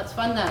up, so let's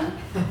fund them.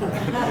 We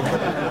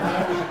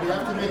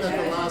have to make that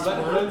the last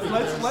word.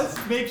 Let's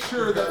make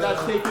sure that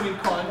that's taken in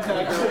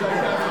context.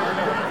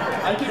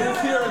 I can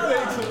just hear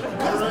things.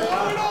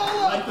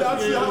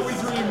 That's how we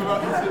dream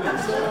about the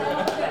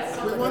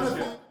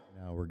city.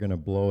 Now we're going to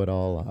blow it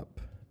all up.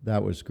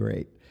 That was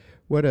great.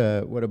 What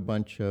a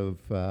bunch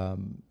of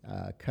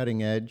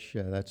cutting edge.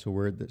 That's a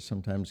word that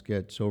sometimes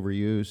gets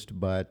overused,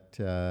 but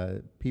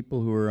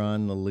people who are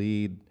on the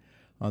lead,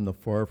 on the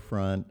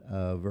forefront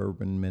of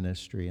urban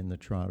ministry in the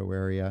Toronto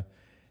area,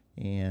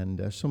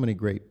 and so many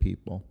great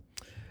people.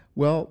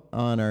 Well,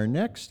 on our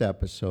next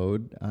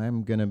episode,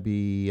 I'm going to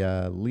be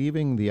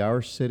leaving the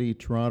Our City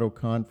Toronto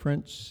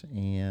conference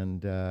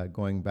and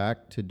going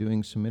back to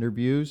doing some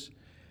interviews.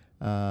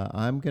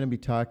 I'm going to be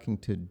talking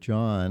to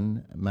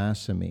John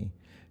Massamy.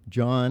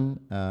 John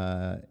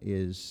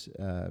is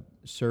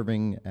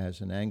serving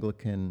as an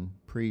Anglican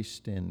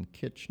priest in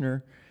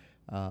Kitchener,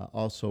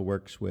 also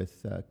works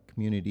with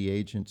community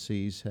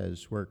agencies,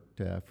 has worked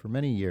for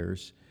many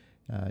years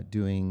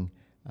doing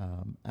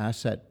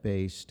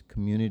asset-based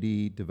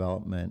community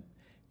development,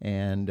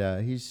 and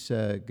he's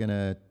going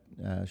to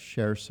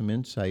share some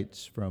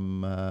insights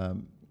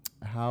from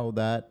how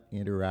that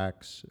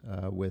interacts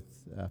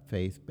with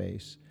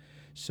faith-based.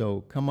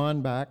 So come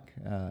on back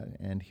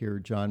and hear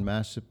John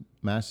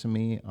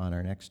Massamy on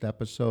our next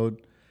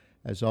episode.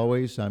 As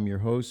always, I'm your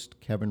host,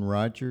 Kevin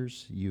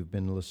Rogers. You've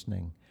been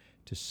listening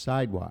to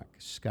Sidewalk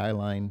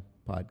Skyline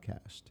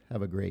Podcast.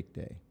 Have a great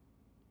day.